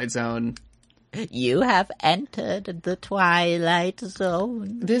Twilight Zone. You have entered the Twilight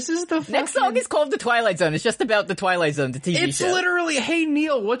Zone. This is the next song is called The Twilight Zone. It's just about the Twilight Zone, the TV show. It's literally, hey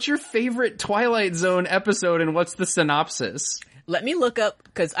Neil, what's your favorite Twilight Zone episode and what's the synopsis? Let me look up,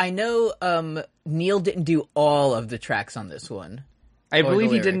 because I know Neil didn't do all of the tracks on this one. I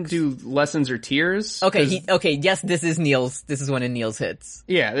believe he didn't do Lessons or Tears. Okay, yes, this is one of Neil's hits.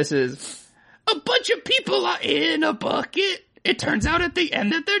 Yeah, this is, a bunch of people are in a bucket. It turns out at the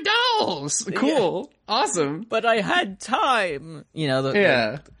end that they're dolls. Cool. Yeah. Awesome. But I had time. You know,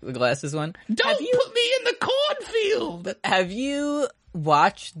 the glasses one. Don't put me in the cornfield! Have you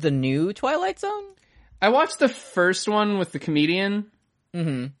watched the new Twilight Zone? I watched the first one with the comedian.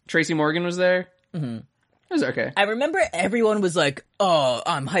 Mm-hmm. Tracy Morgan was there. Mm-hmm. It was okay. I remember everyone was like, oh,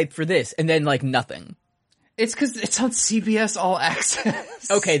 I'm hyped for this. And then, like, nothing. It's because it's on CBS All Access.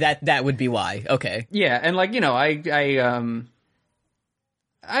 Okay, that would be why. Okay. Yeah, and, like, you know, I've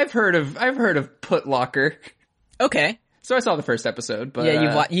heard of Put Locker. Okay. So I saw the first episode, but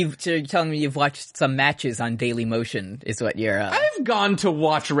yeah, you're telling me you've watched some matches on Daily Motion is what you're. I've gone to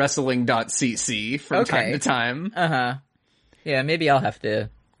watch wrestling.cc from time to time. Yeah, maybe I'll have to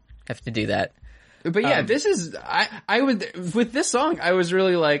do that. But yeah, this is I would with this song I was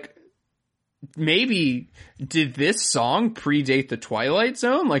really like, maybe did this song predate the Twilight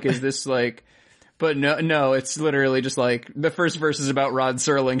Zone? Like, is this like? But no, it's literally just like, the first verse is about Rod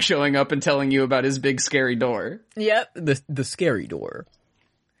Serling showing up and telling you about his big scary door. Yep, the scary door.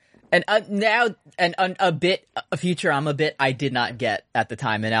 And now, a Futurama bit I did not get at the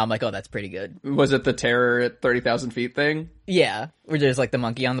time, and now I'm like, oh, that's pretty good. Was it the terror at 30,000 feet thing? Yeah, where there's like the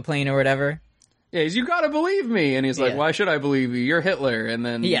monkey on the plane or whatever. Yeah, you gotta believe me. And he's like, Yeah. why should I believe you? You're Hitler. And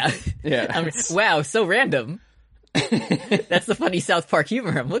then... Yeah. Yeah. I mean, wow, so random. That's the funny South Park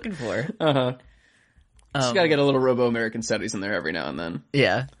humor I'm looking for. Uh-huh. Just gotta get a little Robo-American Studies in there every now and then.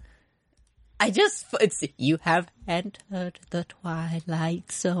 Yeah. You have entered the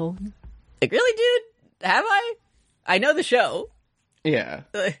Twilight Zone. Like, really, dude? Have I? I know the show. Yeah.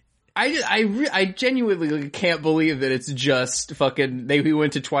 I genuinely can't believe that it's just fucking... He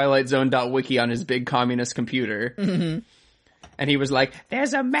went to twilightzone.wiki on his big communist computer. Mm-hmm. And he was like,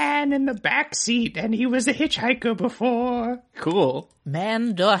 there's a man in the back seat, and he was a hitchhiker before. Cool.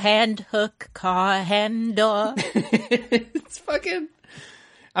 Man door, hand hook, car handle. It's fucking...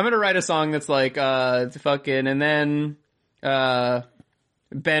 I'm gonna write a song that's like, fucking, and then,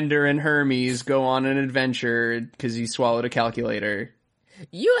 Bender and Hermes go on an adventure because he swallowed a calculator.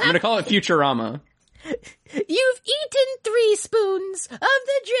 I'm gonna call it Futurama. You've eaten 3 spoons of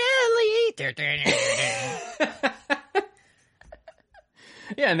the jelly.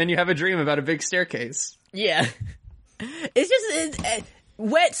 Yeah, and then you have a dream about a big staircase. Yeah. It's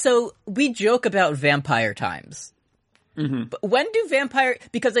just, so we joke about Vampire Times. Mm-hmm. But when do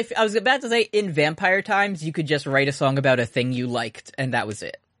because I was about to say, in Vampire Times, you could just write a song about a thing you liked, and that was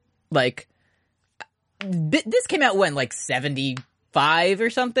it. Like, this came out when, like, 75 or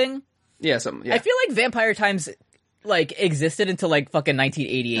something? Yeah, something, yeah. I feel like Vampire Times, like, existed until, like, fucking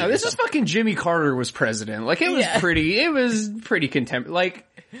 1988. No, this is fucking Jimmy Carter was president. Like, it was pretty contemporary. Like,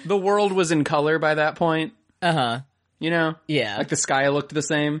 the world was in color by that point. Uh-huh. You know? Yeah. Like, the sky looked the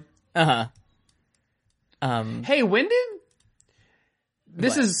same. Uh-huh. Hey, when did...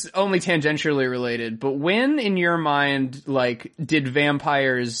 This is only tangentially related, but when, in your mind, like, did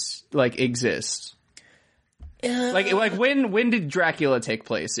vampires, like, exist? Like when did Dracula take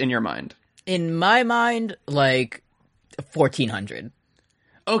place, in your mind? In my mind, like, 1400.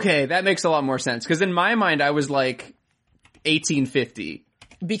 Okay, that makes a lot more sense, because in my mind, I was like, 1850.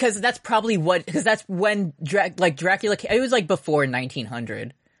 Because that's probably because that's when, Dracula, it was, like, before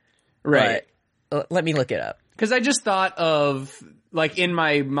 1900. Right. But, let me look it up. Because I just thought of, like, in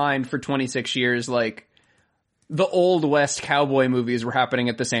my mind for 26 years, like, the Old West cowboy movies were happening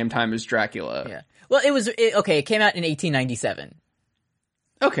at the same time as Dracula. Yeah. Well, it came out in 1897.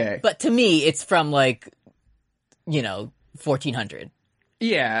 Okay. But to me, it's from, like, 1400.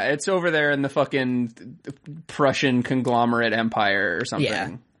 Yeah, it's over there in the fucking Prussian conglomerate empire or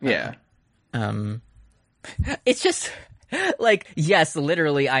something. Yeah. It's just... Like, yes,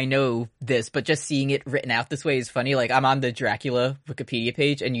 literally, I know this, but just seeing it written out this way is funny. Like, I'm on the Dracula Wikipedia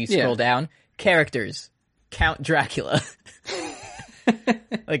page, and you scroll down, characters, Count Dracula.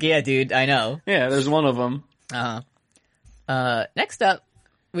 Like, yeah, dude, I know. Yeah, there's one of them. Next up,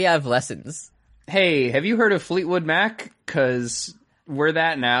 we have lessons. Hey, have you heard of Fleetwood Mac? 'Cause we're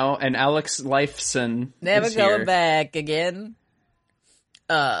that now, and Alex Lifeson Never is going here. back again.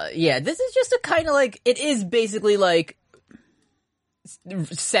 Yeah, this is just a kind of like, it is basically like,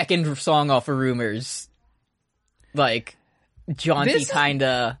 second song off of Rumors. Like, jaunty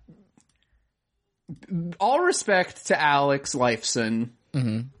kinda. All respect to Alex Lifeson.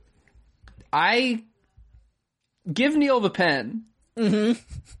 Mm-hmm. I give Neil the pen. Mm-hmm.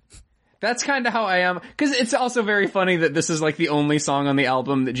 That's kind of how I am. Because it's also very funny that this is like the only song on the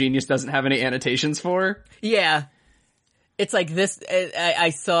album that Genius doesn't have any annotations for. Yeah. It's like this, I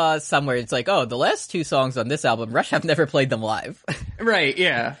saw somewhere, it's like, oh, the last 2 songs on this album, Rush have never played them live. Right,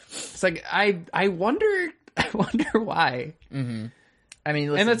 yeah. It's like, I wonder why. Mm-hmm. I mean,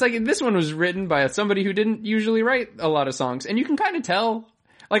 listen, and it's like, this one was written by somebody who didn't usually write a lot of songs. And you can kind of tell.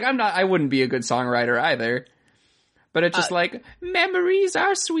 Like, I wouldn't be a good songwriter either. But it's just like, memories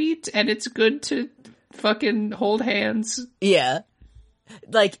are sweet, and it's good to fucking hold hands. Yeah.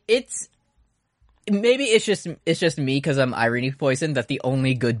 Like, maybe it's just me because I'm irony poisoned that the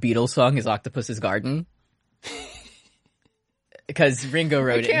only good Beatles song is Octopus's Garden. Because Ringo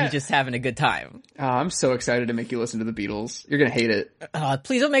wrote it and he's just having a good time. Oh, I'm so excited to make you listen to the Beatles. You're gonna hate it.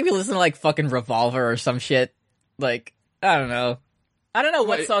 Please don't make me listen to like fucking Revolver or some shit. Like, I don't know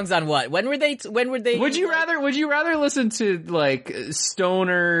what songs on what. When were they? Would you rather listen to like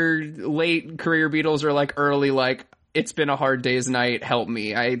stoner late career Beatles or like early like it's been a hard day's night, help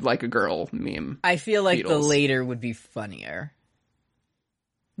me, I like a girl meme? I feel like Beatles. the later would be funnier.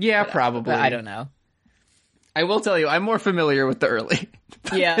 Yeah, probably. But I don't know. I will tell you, I'm more familiar with the early.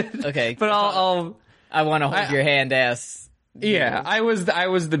 Yeah, okay. But I want to hold your hand ass. Yeah, I was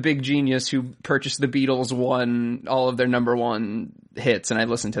the big genius who purchased the Beatles all of their number 1 hits, and I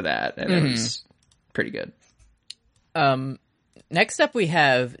listened to that, and it was pretty good. Next up we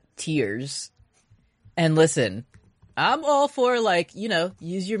have Tears. And listen, I'm all for, like, you know,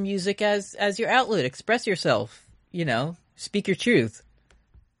 use your music as your outlet, express yourself, you know, speak your truth.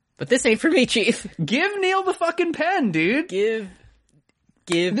 But this ain't for me, Chief. Give Neil the fucking pen, dude. Give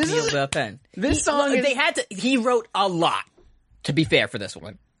Neil the pen. This song is... he wrote a lot, to be fair, for this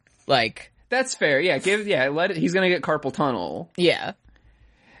one. Like... That's fair, yeah, let it, he's gonna get carpal tunnel. Yeah.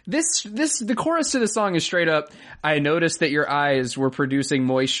 The chorus to the song is straight up, I noticed that your eyes were producing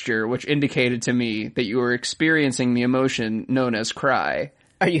moisture, which indicated to me that you were experiencing the emotion known as cry.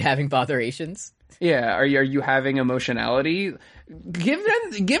 Are you having botherations? Yeah, are you having emotionality? Give him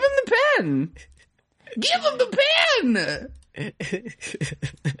the pen! Give him the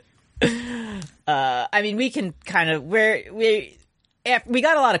pen! I mean, we can kind of, we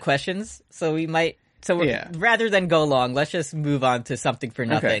got a lot of questions, so we might... So rather than go long, let's just move on to Something for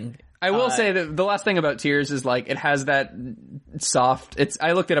Nothing. Okay. I will say that the last thing about Tears is, like, it has that soft...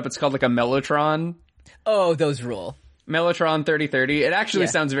 I looked it up, it's called, like, a Mellotron. Oh, those rule. Mellotron 3030. It actually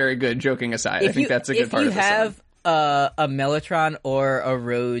sounds very good, joking aside. I think that's a good part of the song. If you have a Mellotron or a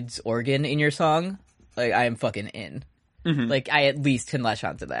Rhodes organ in your song, like, I am fucking in. Mm-hmm. Like, I at least can latch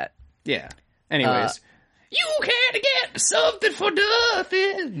onto that. Yeah. Anyways... you can't get something for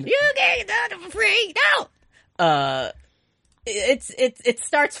nothing. You can't get nothing for free. No. It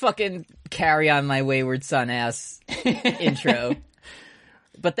starts fucking Carry On My Wayward Son ass intro,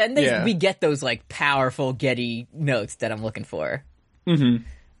 but then we get those, like, powerful Getty notes that I'm looking for. Mm-hmm.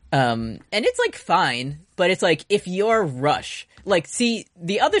 And it's, like, fine, but it's like, if you're Rush, like, see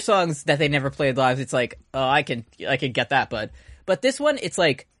the other songs that they never played live, it's like, oh, I can get that, but this one, it's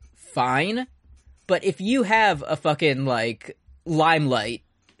like fine. But if you have a fucking, like, Limelight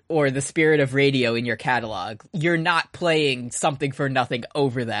or The Spirit of Radio in your catalog, you're not playing Something for Nothing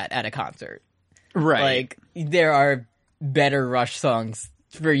over that at a concert. Right. Like, there are better Rush songs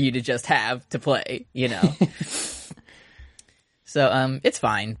for you to just have to play, you know? So, it's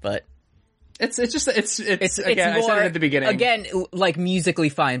fine, but... It's again, I said it at the beginning. Again, like, musically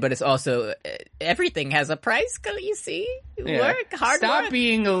fine, but it's also, everything has a price, you see? Stop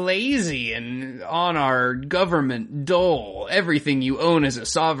being lazy and on our government dole. Everything you own as a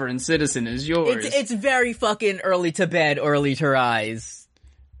sovereign citizen is yours. It's very fucking early to bed, early to rise.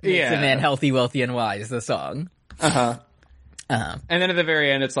 Makes a man healthy, wealthy, and wise, the song. Uh-huh. And then at the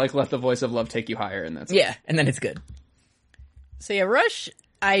very end, it's like, let the voice of love take you higher, and that's it. Yeah, and then it's good. So yeah, Rush...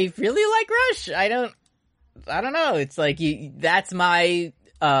 I really like Rush. I don't know. It's like, that's my,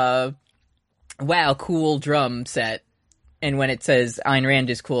 wow, cool drum set. And when it says Ayn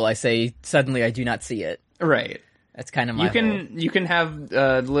Rand is cool, I say, suddenly I do not see it. Right. That's kind of my You can have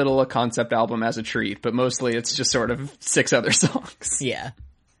a concept album as a treat, but mostly it's just sort of 6 other songs. Yeah.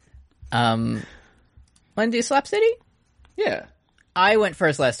 Want to do Slap City? Yeah. I went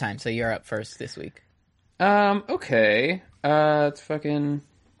first last time, so you're up first this week. Okay. It's fucking...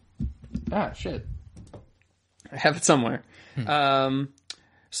 Ah, shit. I have it somewhere.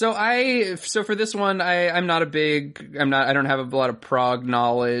 So for this one, I don't have a lot of prog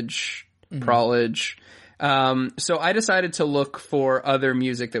knowledge, prolege. So I decided to look for other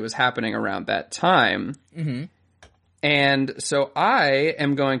music that was happening around that time. Mm-hmm. And so I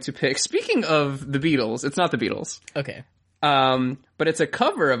am going to pick, speaking of the Beatles, it's not the Beatles. Okay. But it's a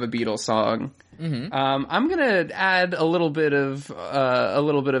cover of a Beatles song. Mm-hmm. I'm gonna add a little bit of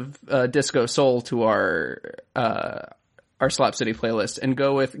disco soul to our Slap City playlist and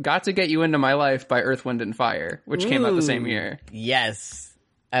go with "Got to Get You Into My Life" by Earth, Wind and Fire, which came out the same year. Yes,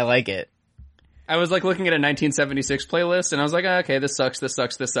 I like it. I was like looking at a 1976 playlist, and I was like, okay, this sucks.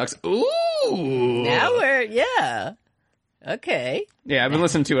 Ooh, now okay. Yeah, I've been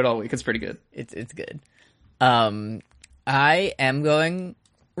listening to it all week. It's pretty good. It's good. I am going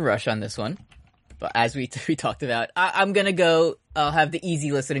Rush on this one. But as we talked about, I'm gonna go, I'll have the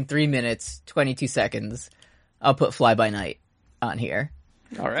easy listening, 3 minutes, 22 seconds. I'll put Fly By Night on here.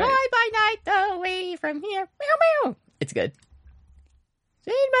 All right. Fly by night away from here. Meow, meow. It's good.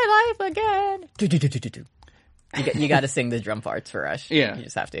 See my life again. You gotta sing the drum parts for Rush. Yeah. You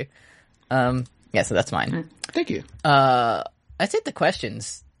just have to. Yeah, so that's mine. Thank you. I said the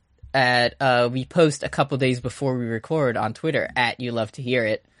questions we post a couple days before we record on Twitter at You Love to Hear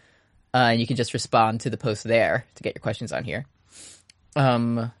It. And you can just respond to the post there to get your questions on here.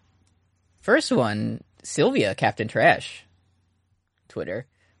 First one, Sylvia, Captain Trash, Twitter.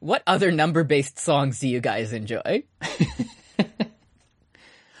 What other number-based songs do you guys enjoy?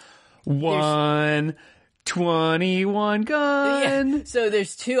 1, 2, 21 gun. Yeah. So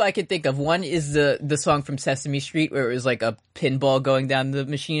there's two I could think of. One is the song from Sesame Street where it was like a pinball going down the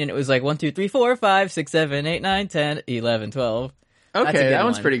machine and it was like 1, 2, 3, 4, 5, 6, 7, 8, 9, 10, 11, 12. Okay, that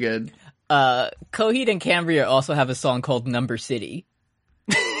one's one. pretty good. Coheed and Cambria also have a song called Number City.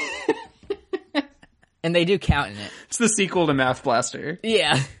 And they do count in it. It's the sequel to Math Blaster.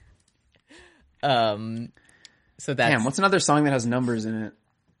 Yeah. So that's... Damn, what's another song that has numbers in it?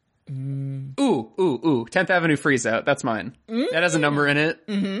 Ooh. 10th Avenue Freeze Out. That's mine. That has a number in it.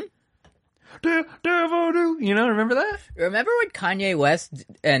 Mm-hmm. You know, remember that? Remember when Kanye West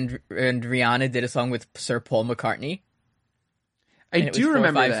and Rihanna did a song with Sir Paul McCartney? I do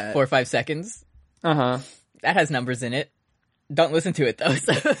remember that. 4 or 5 seconds. Uh-huh. That has numbers in it. Don't listen to it, though.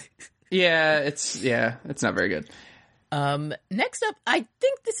 So. Yeah, it's not very good. Next up, I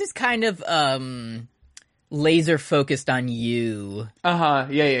think this is kind of, laser focused on you. Uh-huh.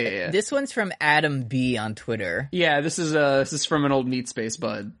 Yeah. This one's from Adam B on Twitter. Yeah, this is from an old Meat Space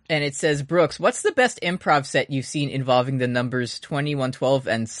bud. And it says, Brooks, what's the best improv set you've seen involving the numbers 2112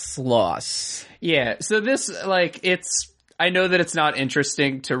 and Sloss? Yeah, so this, like, I know that it's not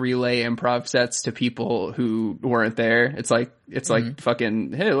interesting to relay improv sets to people who weren't there. It's like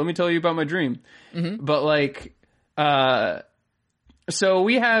fucking, hey, let me tell you about my dream. Mm-hmm. But like, so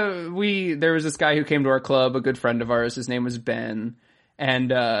there was this guy who came to our club, a good friend of ours. His name was Ben,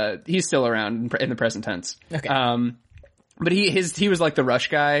 and he's still around in the present tense. Okay. But he was like the Rush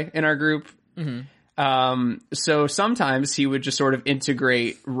guy in our group. Mm-hmm. So sometimes he would just sort of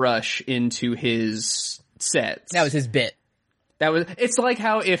integrate Rush into his sets. That was his bit. It's like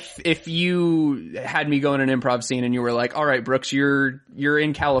how if you had me go in an improv scene and you were like, all right, Brooks, you're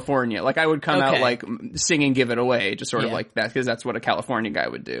in California. Like I would come out like singing Give It Away, just sort of like that, because that's what a California guy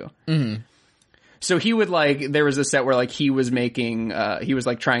would do. Mm-hmm. So he would there was a set where like he was making, he was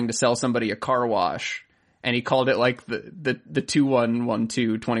like trying to sell somebody a car wash, and he called it like the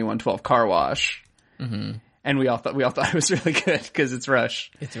 2112 car wash. Mm-hmm. And we all thought it was really good because it's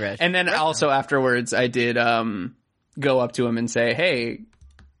Rush. It's Rush. And then also afterwards I did, go up to him and say, hey,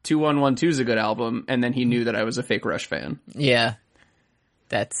 2112 is a good album. And then he knew that I was a fake Rush fan. Yeah.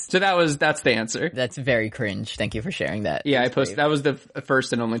 That's the answer. That's very cringe. Thank you for sharing that. Yeah, that was the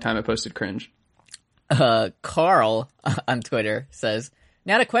first and only time I posted cringe. Carl on Twitter says,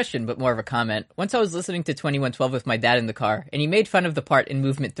 not a question, but more of a comment. Once I was listening to 2112 with my dad in the car, and he made fun of the part in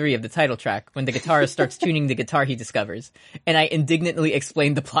movement 3 of the title track when the guitarist starts tuning the guitar he discovers. And I indignantly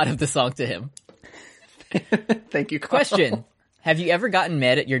explained the plot of the song to him. Thank you, Carl. Question. Have you ever gotten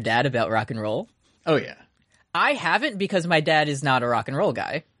mad at your dad about rock and roll? Oh, yeah. I haven't, because my dad is not a rock and roll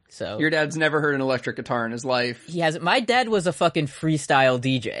guy. So your dad's never heard an electric guitar in his life. He hasn't. My dad was a fucking freestyle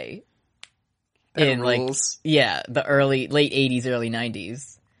DJ. That rules. The late 80s, early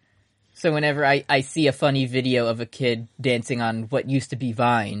 90s. So whenever I see a funny video of a kid dancing on what used to be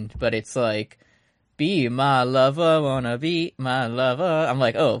Vine, but it's like, be my lover, wanna be my lover. I'm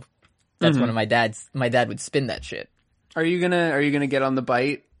like, oh, that's one of my dad would spin that shit. Are you gonna get on the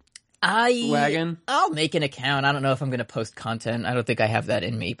Byte wagon? I'll make an account. I don't know if I'm gonna post content. I don't think I have that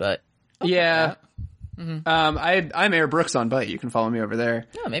in me, but yeah. Mm-hmm. I'm Air Brooks on Byte. You can follow me over there.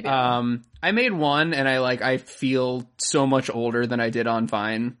 Oh, maybe. I made one, and I feel so much older than I did on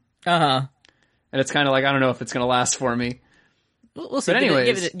Vine. Uh-huh. And it's kind of like, I don't know if it's gonna last for me. We'll see. But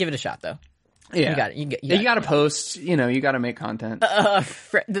anyways, give it a shot, though. Yeah. You got it. You got to post. You know, you got to make content.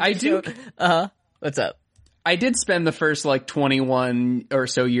 I do. What's up? I did spend the first 21 or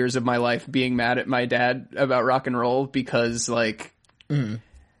so years of my life being mad at my dad about rock and roll because my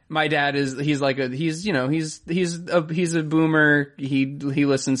dad he's a boomer. He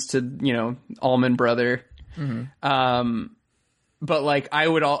listens to, Allman Brother. Mm-hmm. But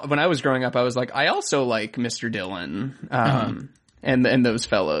when I was growing up, I was like, I also like Mr. Dylan, and those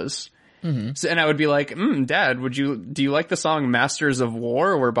fellows. Mm-hmm. So, and I would be like, Dad, do you like the song Masters of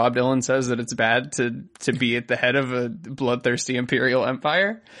War, where Bob Dylan says that it's bad to be at the head of a bloodthirsty imperial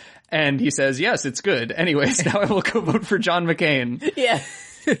empire? And he says, yes, it's good. Anyways, now I will go vote for John McCain. Yeah.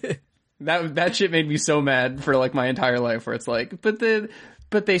 That shit made me so mad for my entire life, where it's like, but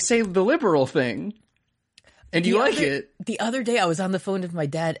they say the liberal thing. And you like it. The other day I was on the phone with my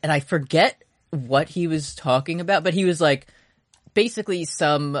dad and I forget what he was talking about, but he was like, basically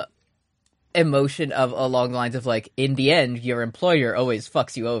some emotion along the lines of in the end, your employer always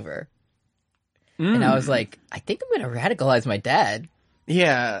fucks you over. And I was like, I think I'm going to radicalize my dad.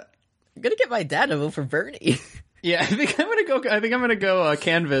 Yeah. I'm going to get my dad to vote for Bernie. Yeah, I think I'm gonna go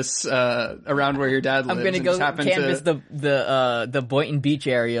canvas around where your dad lives. I'm gonna go canvas the Boynton Beach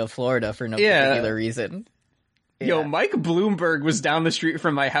area of Florida for no particular reason. Yo, Mike Bloomberg was down the street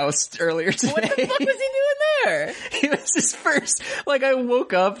from my house earlier today. What the fuck was he doing Sure. It was his first, like, I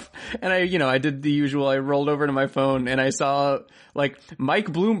woke up and I did the usual. I rolled over to my phone and I saw, like, Mike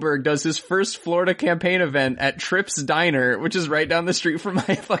Bloomberg does his first Florida campaign event at Tripp's Diner, which is right down the street from my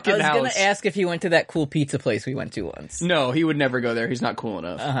fucking I was house. gonna ask if you went to that cool pizza place we went to once. No, he would never go there. He's not cool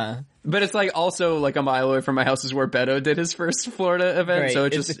enough. Uh-huh. But it's like also like a mile away from my house is where Beto did his first Florida event. Right. So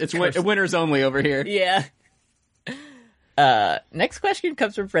it's winners only over here. Yeah. Next question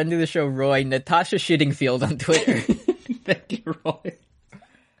comes from friend of the show, Roy, Natasha Shittingfield on Twitter. Thank you, Roy.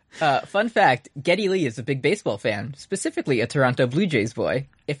 Fun fact, Geddy Lee is a big baseball fan, specifically a Toronto Blue Jays boy.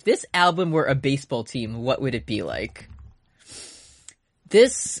 If this album were a baseball team, what would it be like?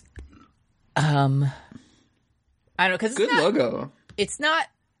 This, I don't know, because Good logo. It's not.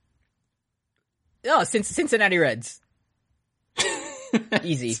 Oh, Cincinnati Reds.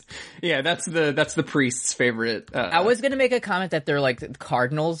 Easy. Yeah, that's the priest's favorite. I was gonna make a comment that they're like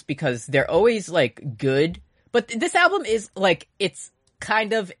Cardinals because they're always like good, but this album is like it's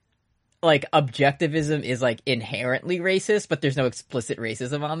kind of like objectivism is like inherently racist, but there's no explicit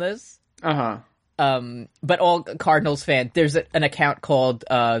racism on this. But all Cardinals fans, there's an account called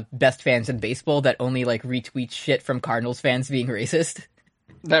Best Fans in Baseball that only like retweets shit from Cardinals fans being racist.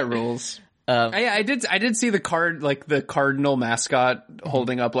 That rules. I did see the cardinal mascot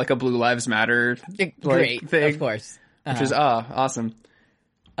holding up like a Blue Lives Matter Great, thing, of course. which is awesome.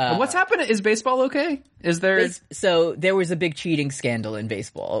 What's happened? Is baseball okay? Is there? So there was a big cheating scandal in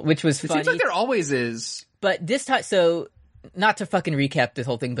baseball, which was funny. Seems like there always is. But this time, so not to fucking recap this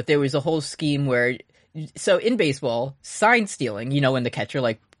whole thing, but there was a whole scheme where, so in baseball, sign stealing, when the catcher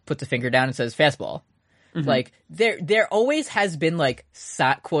like puts a finger down and says fastball. Mm-hmm. Like there always has been like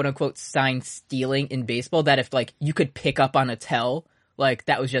quote unquote sign stealing in baseball that if like you could pick up on a tell, like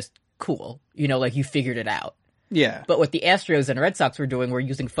that was just cool, like you figured it out. Yeah. But what the Astros and Red Sox were doing were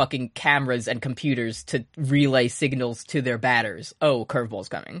using fucking cameras and computers to relay signals to their batters. Oh, curveball's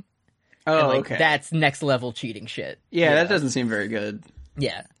coming. Oh, and, okay. That's next level cheating shit. Yeah, that doesn't seem very good.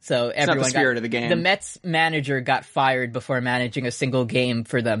 Yeah, so everyone not the spirit of the game. The Mets manager got fired before managing a single game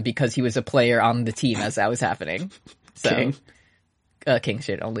for them because he was a player on the team as that was happening. So, king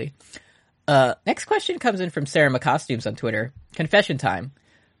shit only. Next question comes in from Sarah McCostumes on Twitter. Confession time.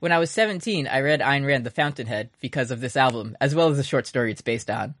 When I was 17, I read Ayn Rand, The Fountainhead, because of this album, as well as the short story it's based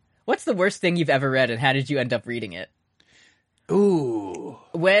on. What's the worst thing you've ever read, and how did you end up reading it? Ooh.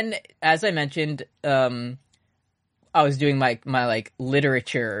 When, as I mentioned, I was doing my like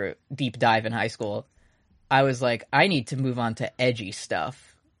literature deep dive in high school, I was like, I need to move on to edgy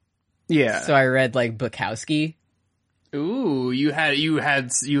stuff. Yeah. So I read like Bukowski. Ooh, you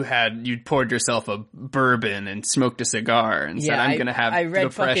poured yourself a bourbon and smoked a cigar and said, I'm gonna have I read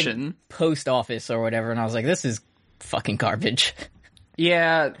depression. Post Office or whatever, and I was like, this is fucking garbage.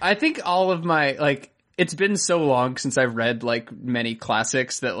 Yeah, I think all of my, like, it's been so long since I've read like many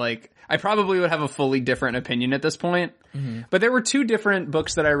classics that like, I probably would have a fully different opinion at this point. Mm-hmm. But there were two different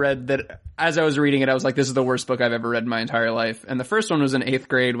books that I read that as I was reading it, I was like, this is the worst book I've ever read in my entire life. And the first one was in 8th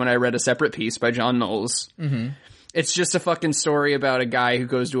grade when I read A Separate Peace by John Knowles. Mm-hmm. It's just a fucking story about a guy who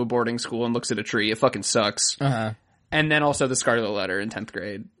goes to a boarding school and looks at a tree. It fucking sucks. Uh-huh. And then also The Scarlet Letter in 10th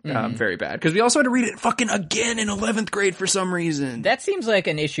grade. Very bad. Because we also had to read it fucking again in 11th grade for some reason. That seems like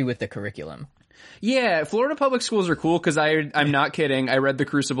an issue with the curriculum. Yeah, Florida public schools are cool because I'm not kidding. I read The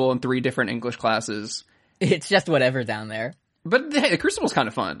Crucible in 3 different English classes. It's just whatever down there. But hey, The Crucible's kind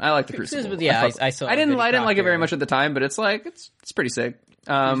of fun. I like The Crucible. Yeah, I saw. I didn't like it very much at the time, but it's like it's pretty sick.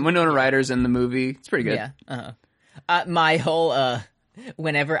 Winona Ryder's in the movie. It's pretty good. Yeah. Uh-huh. My whole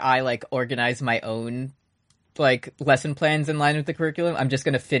whenever I like organize my own like lesson plans in line with the curriculum, I'm just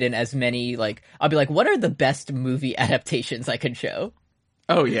gonna fit in as many like I'll be like, what are the best movie adaptations I can show?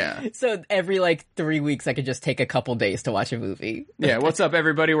 Oh, yeah. So every, 3 weeks, I could just take a couple days to watch a movie. Yeah, what's up,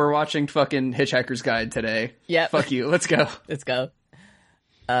 everybody? We're watching fucking Hitchhiker's Guide today. Yeah. Fuck you. Let's go. Let's go.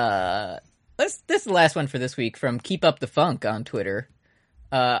 This is the last one for this week from Keep Up the Funk on Twitter.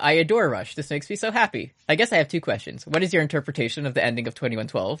 I adore Rush. This makes me so happy. I guess I have 2 questions. What is your interpretation of the ending of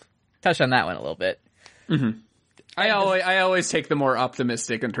 2112? Touch on that one a little bit. Mm-hmm. I always take the more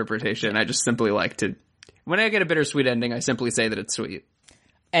optimistic interpretation. I just simply like to... When I get a bittersweet ending, I simply say that it's sweet.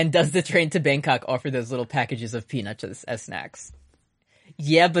 And does the train to Bangkok offer those little packages of peanuts as snacks?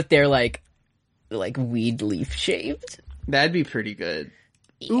 Yeah, but they're like weed leaf shaped. That'd be pretty good.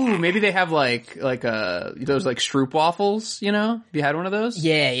 Yeah. Ooh, maybe they have those Stroop waffles, Have you had one of those?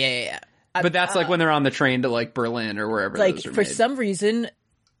 Yeah. But that's when they're on the train to Berlin or wherever those are for made. Some reason,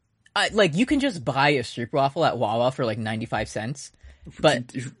 you can just buy a Stroop waffle at Wawa for 95 cents.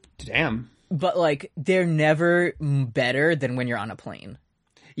 But damn. But they're never better than when you're on a plane.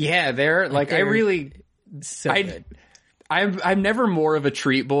 Yeah, they're So I- good. I'm never more of a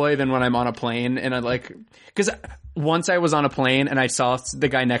treat boy than when I'm on a plane, and I like, because once I was on a plane and I saw the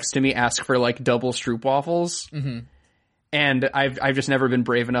guy next to me ask for like double stroopwafels, and I've just never been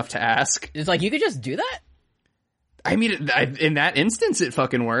brave enough to ask. It's like, you could just do that? I mean, in that instance, it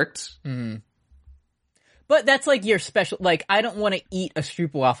fucking worked. But that's like your special, like, I don't want to eat a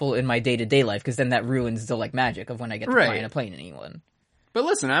stroopwafel in my day-to-day life, because then that ruins the, like, magic of when I get to fly Right. in a plane and eat one. But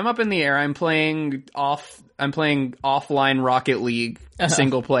listen, I'm up in the air. I'm playing offline Rocket League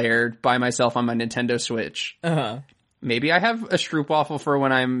single player by myself on my Nintendo Switch. Maybe I have a stroopwafel for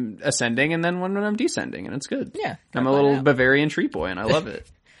when I'm ascending and then when I'm descending, and it's good. Yeah. I'm a little Bavarian treat boy, and I love it.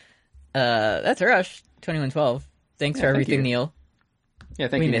 That's Rush, 2112. Thanks for thank everything, you. Neil. Yeah,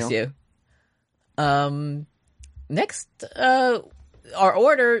 thank We you, miss Neil. you. Next, our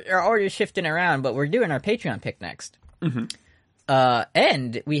order's shifting around, but we're doing our Patreon pick next.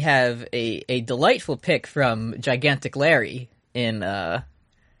 And we have a delightful pick from Gigantic Larry in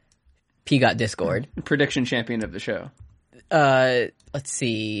PGOT Discord. Prediction champion of the show. Let's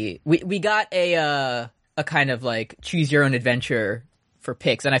see. We got a kind of like choose your own adventure for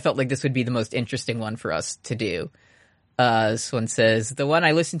picks, and I felt like this would be the most interesting one for us to do. This one says, the one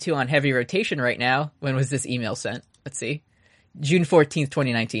I listen to on heavy rotation right now. When was this email sent? Let's see. June 14th,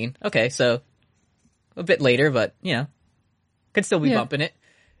 2019. Okay, so a bit later, but, you know, could still be bumping it.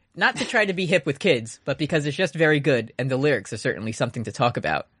 Not to try to be hip with kids, but because it's just very good, and the lyrics are certainly something to talk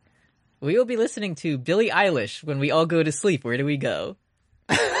about. We will be listening to Billie Eilish when we all go to sleep. Where do we go?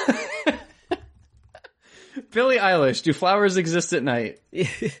 Billie Eilish, do flowers exist at night?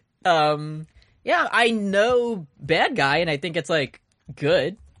 Yeah, I know Bad Guy, and I think it's, like,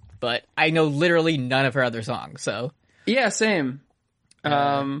 good, but I know literally none of her other songs, so. Yeah, same.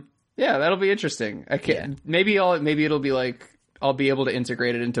 Yeah, that'll be interesting. I can't. Maybe it'll be like I'll be able to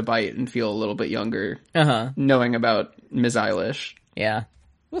integrate it into Byte and feel a little bit younger, knowing about Ms. Eilish. Yeah,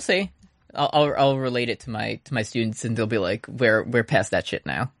 we'll see. I'll relate it to my students, and they'll be like, we're past that shit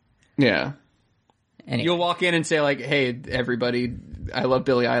now. Yeah. Anyway. You'll walk in and say like, "Hey, everybody, I love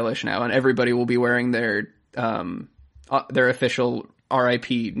Billie Eilish now," and everybody will be wearing their official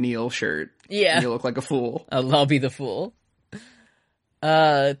R.I.P. Neil shirt. Yeah. And you look like a fool. I'll be the fool.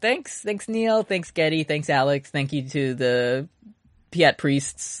 Thanks Neil, thanks Getty, thanks Alex, thank you to the Piat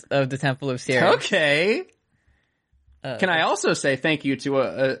priests of the Temple of Sierra. Okay. Can I also say thank you to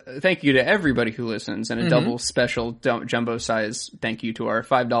everybody who listens, and a double special jumbo size thank you to our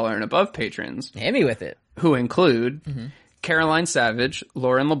 $5 and above patrons, Hit me with it. who include Caroline Savage,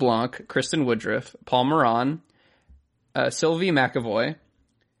 Lauren LeBlanc, Kristen Woodruff, Paul Moran, Sylvie McAvoy,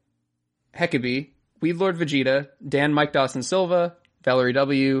 Heckabee, Weedlord Vegeta, Dan Mike Dawson Silva, Valerie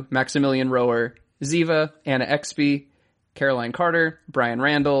W., Maximilian Rower, Ziva, Anna Exby, Caroline Carter, Brian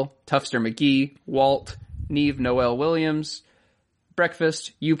Randall, Tufster McGee, Walt, Neve Noel Williams,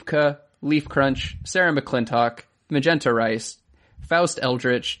 Breakfast, Yupka, Leaf Crunch, Sarah McClintock, Magenta Rice, Faust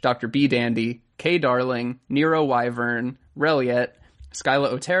Eldritch, Dr. B. Dandy, Kay Darling, Nero Wyvern, Reliet,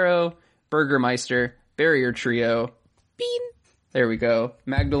 Skyla Otero, Burgermeister, Barrier Trio, Bean, there we go,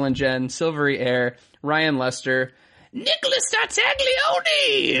 Magdalene Jen, Silvery Air, Ryan Lester, Nicholas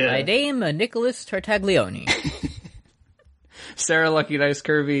Tartaglione! My name, Nicholas Tartaglione. Sarah Lucky Dice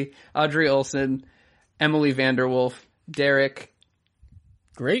Curvy, Audrey Olson, Emily Vanderwolf, Derek,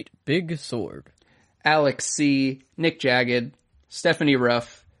 Great Big Sword. Alex C., Nick Jagged, Stephanie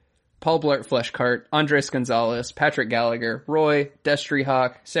Ruff, Paul Blart Fleshcart, Andres Gonzalez, Patrick Gallagher, Roy, Destry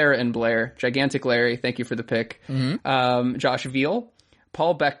Hawk, Sarah and Blair, Gigantic Larry, thank you for the pick, Josh Veal,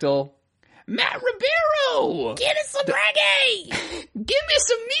 Paul Bechtel, Matt Ribeiro! Get us some reggae! Give me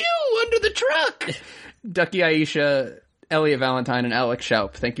some Mew under the truck! Ducky Aisha, Elliot Valentine, and Alex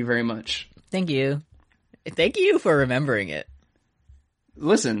Schaup, thank you very much. Thank you. Thank you for remembering it.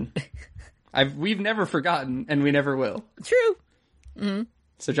 Listen, we've never forgotten, and we never will. True.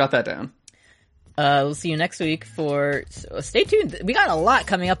 So jot that down. We'll see you next week so stay tuned. We got a lot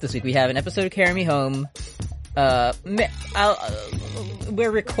coming up this week. We have an episode of Carry Me Home. We're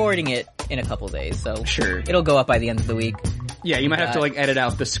recording it in a couple days, so Sure. it'll go up by the end of the week. Yeah, you might have to like edit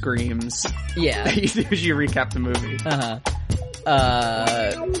out the screams Yeah. as you recap the movie.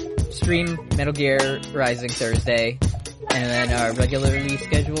 Stream Metal Gear Rising Thursday, and then our regularly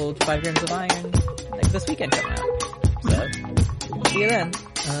scheduled 5 Grams of Iron this weekend coming out. So, see you then.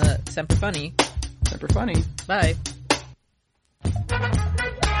 Semper Funny. Super funny. Bye.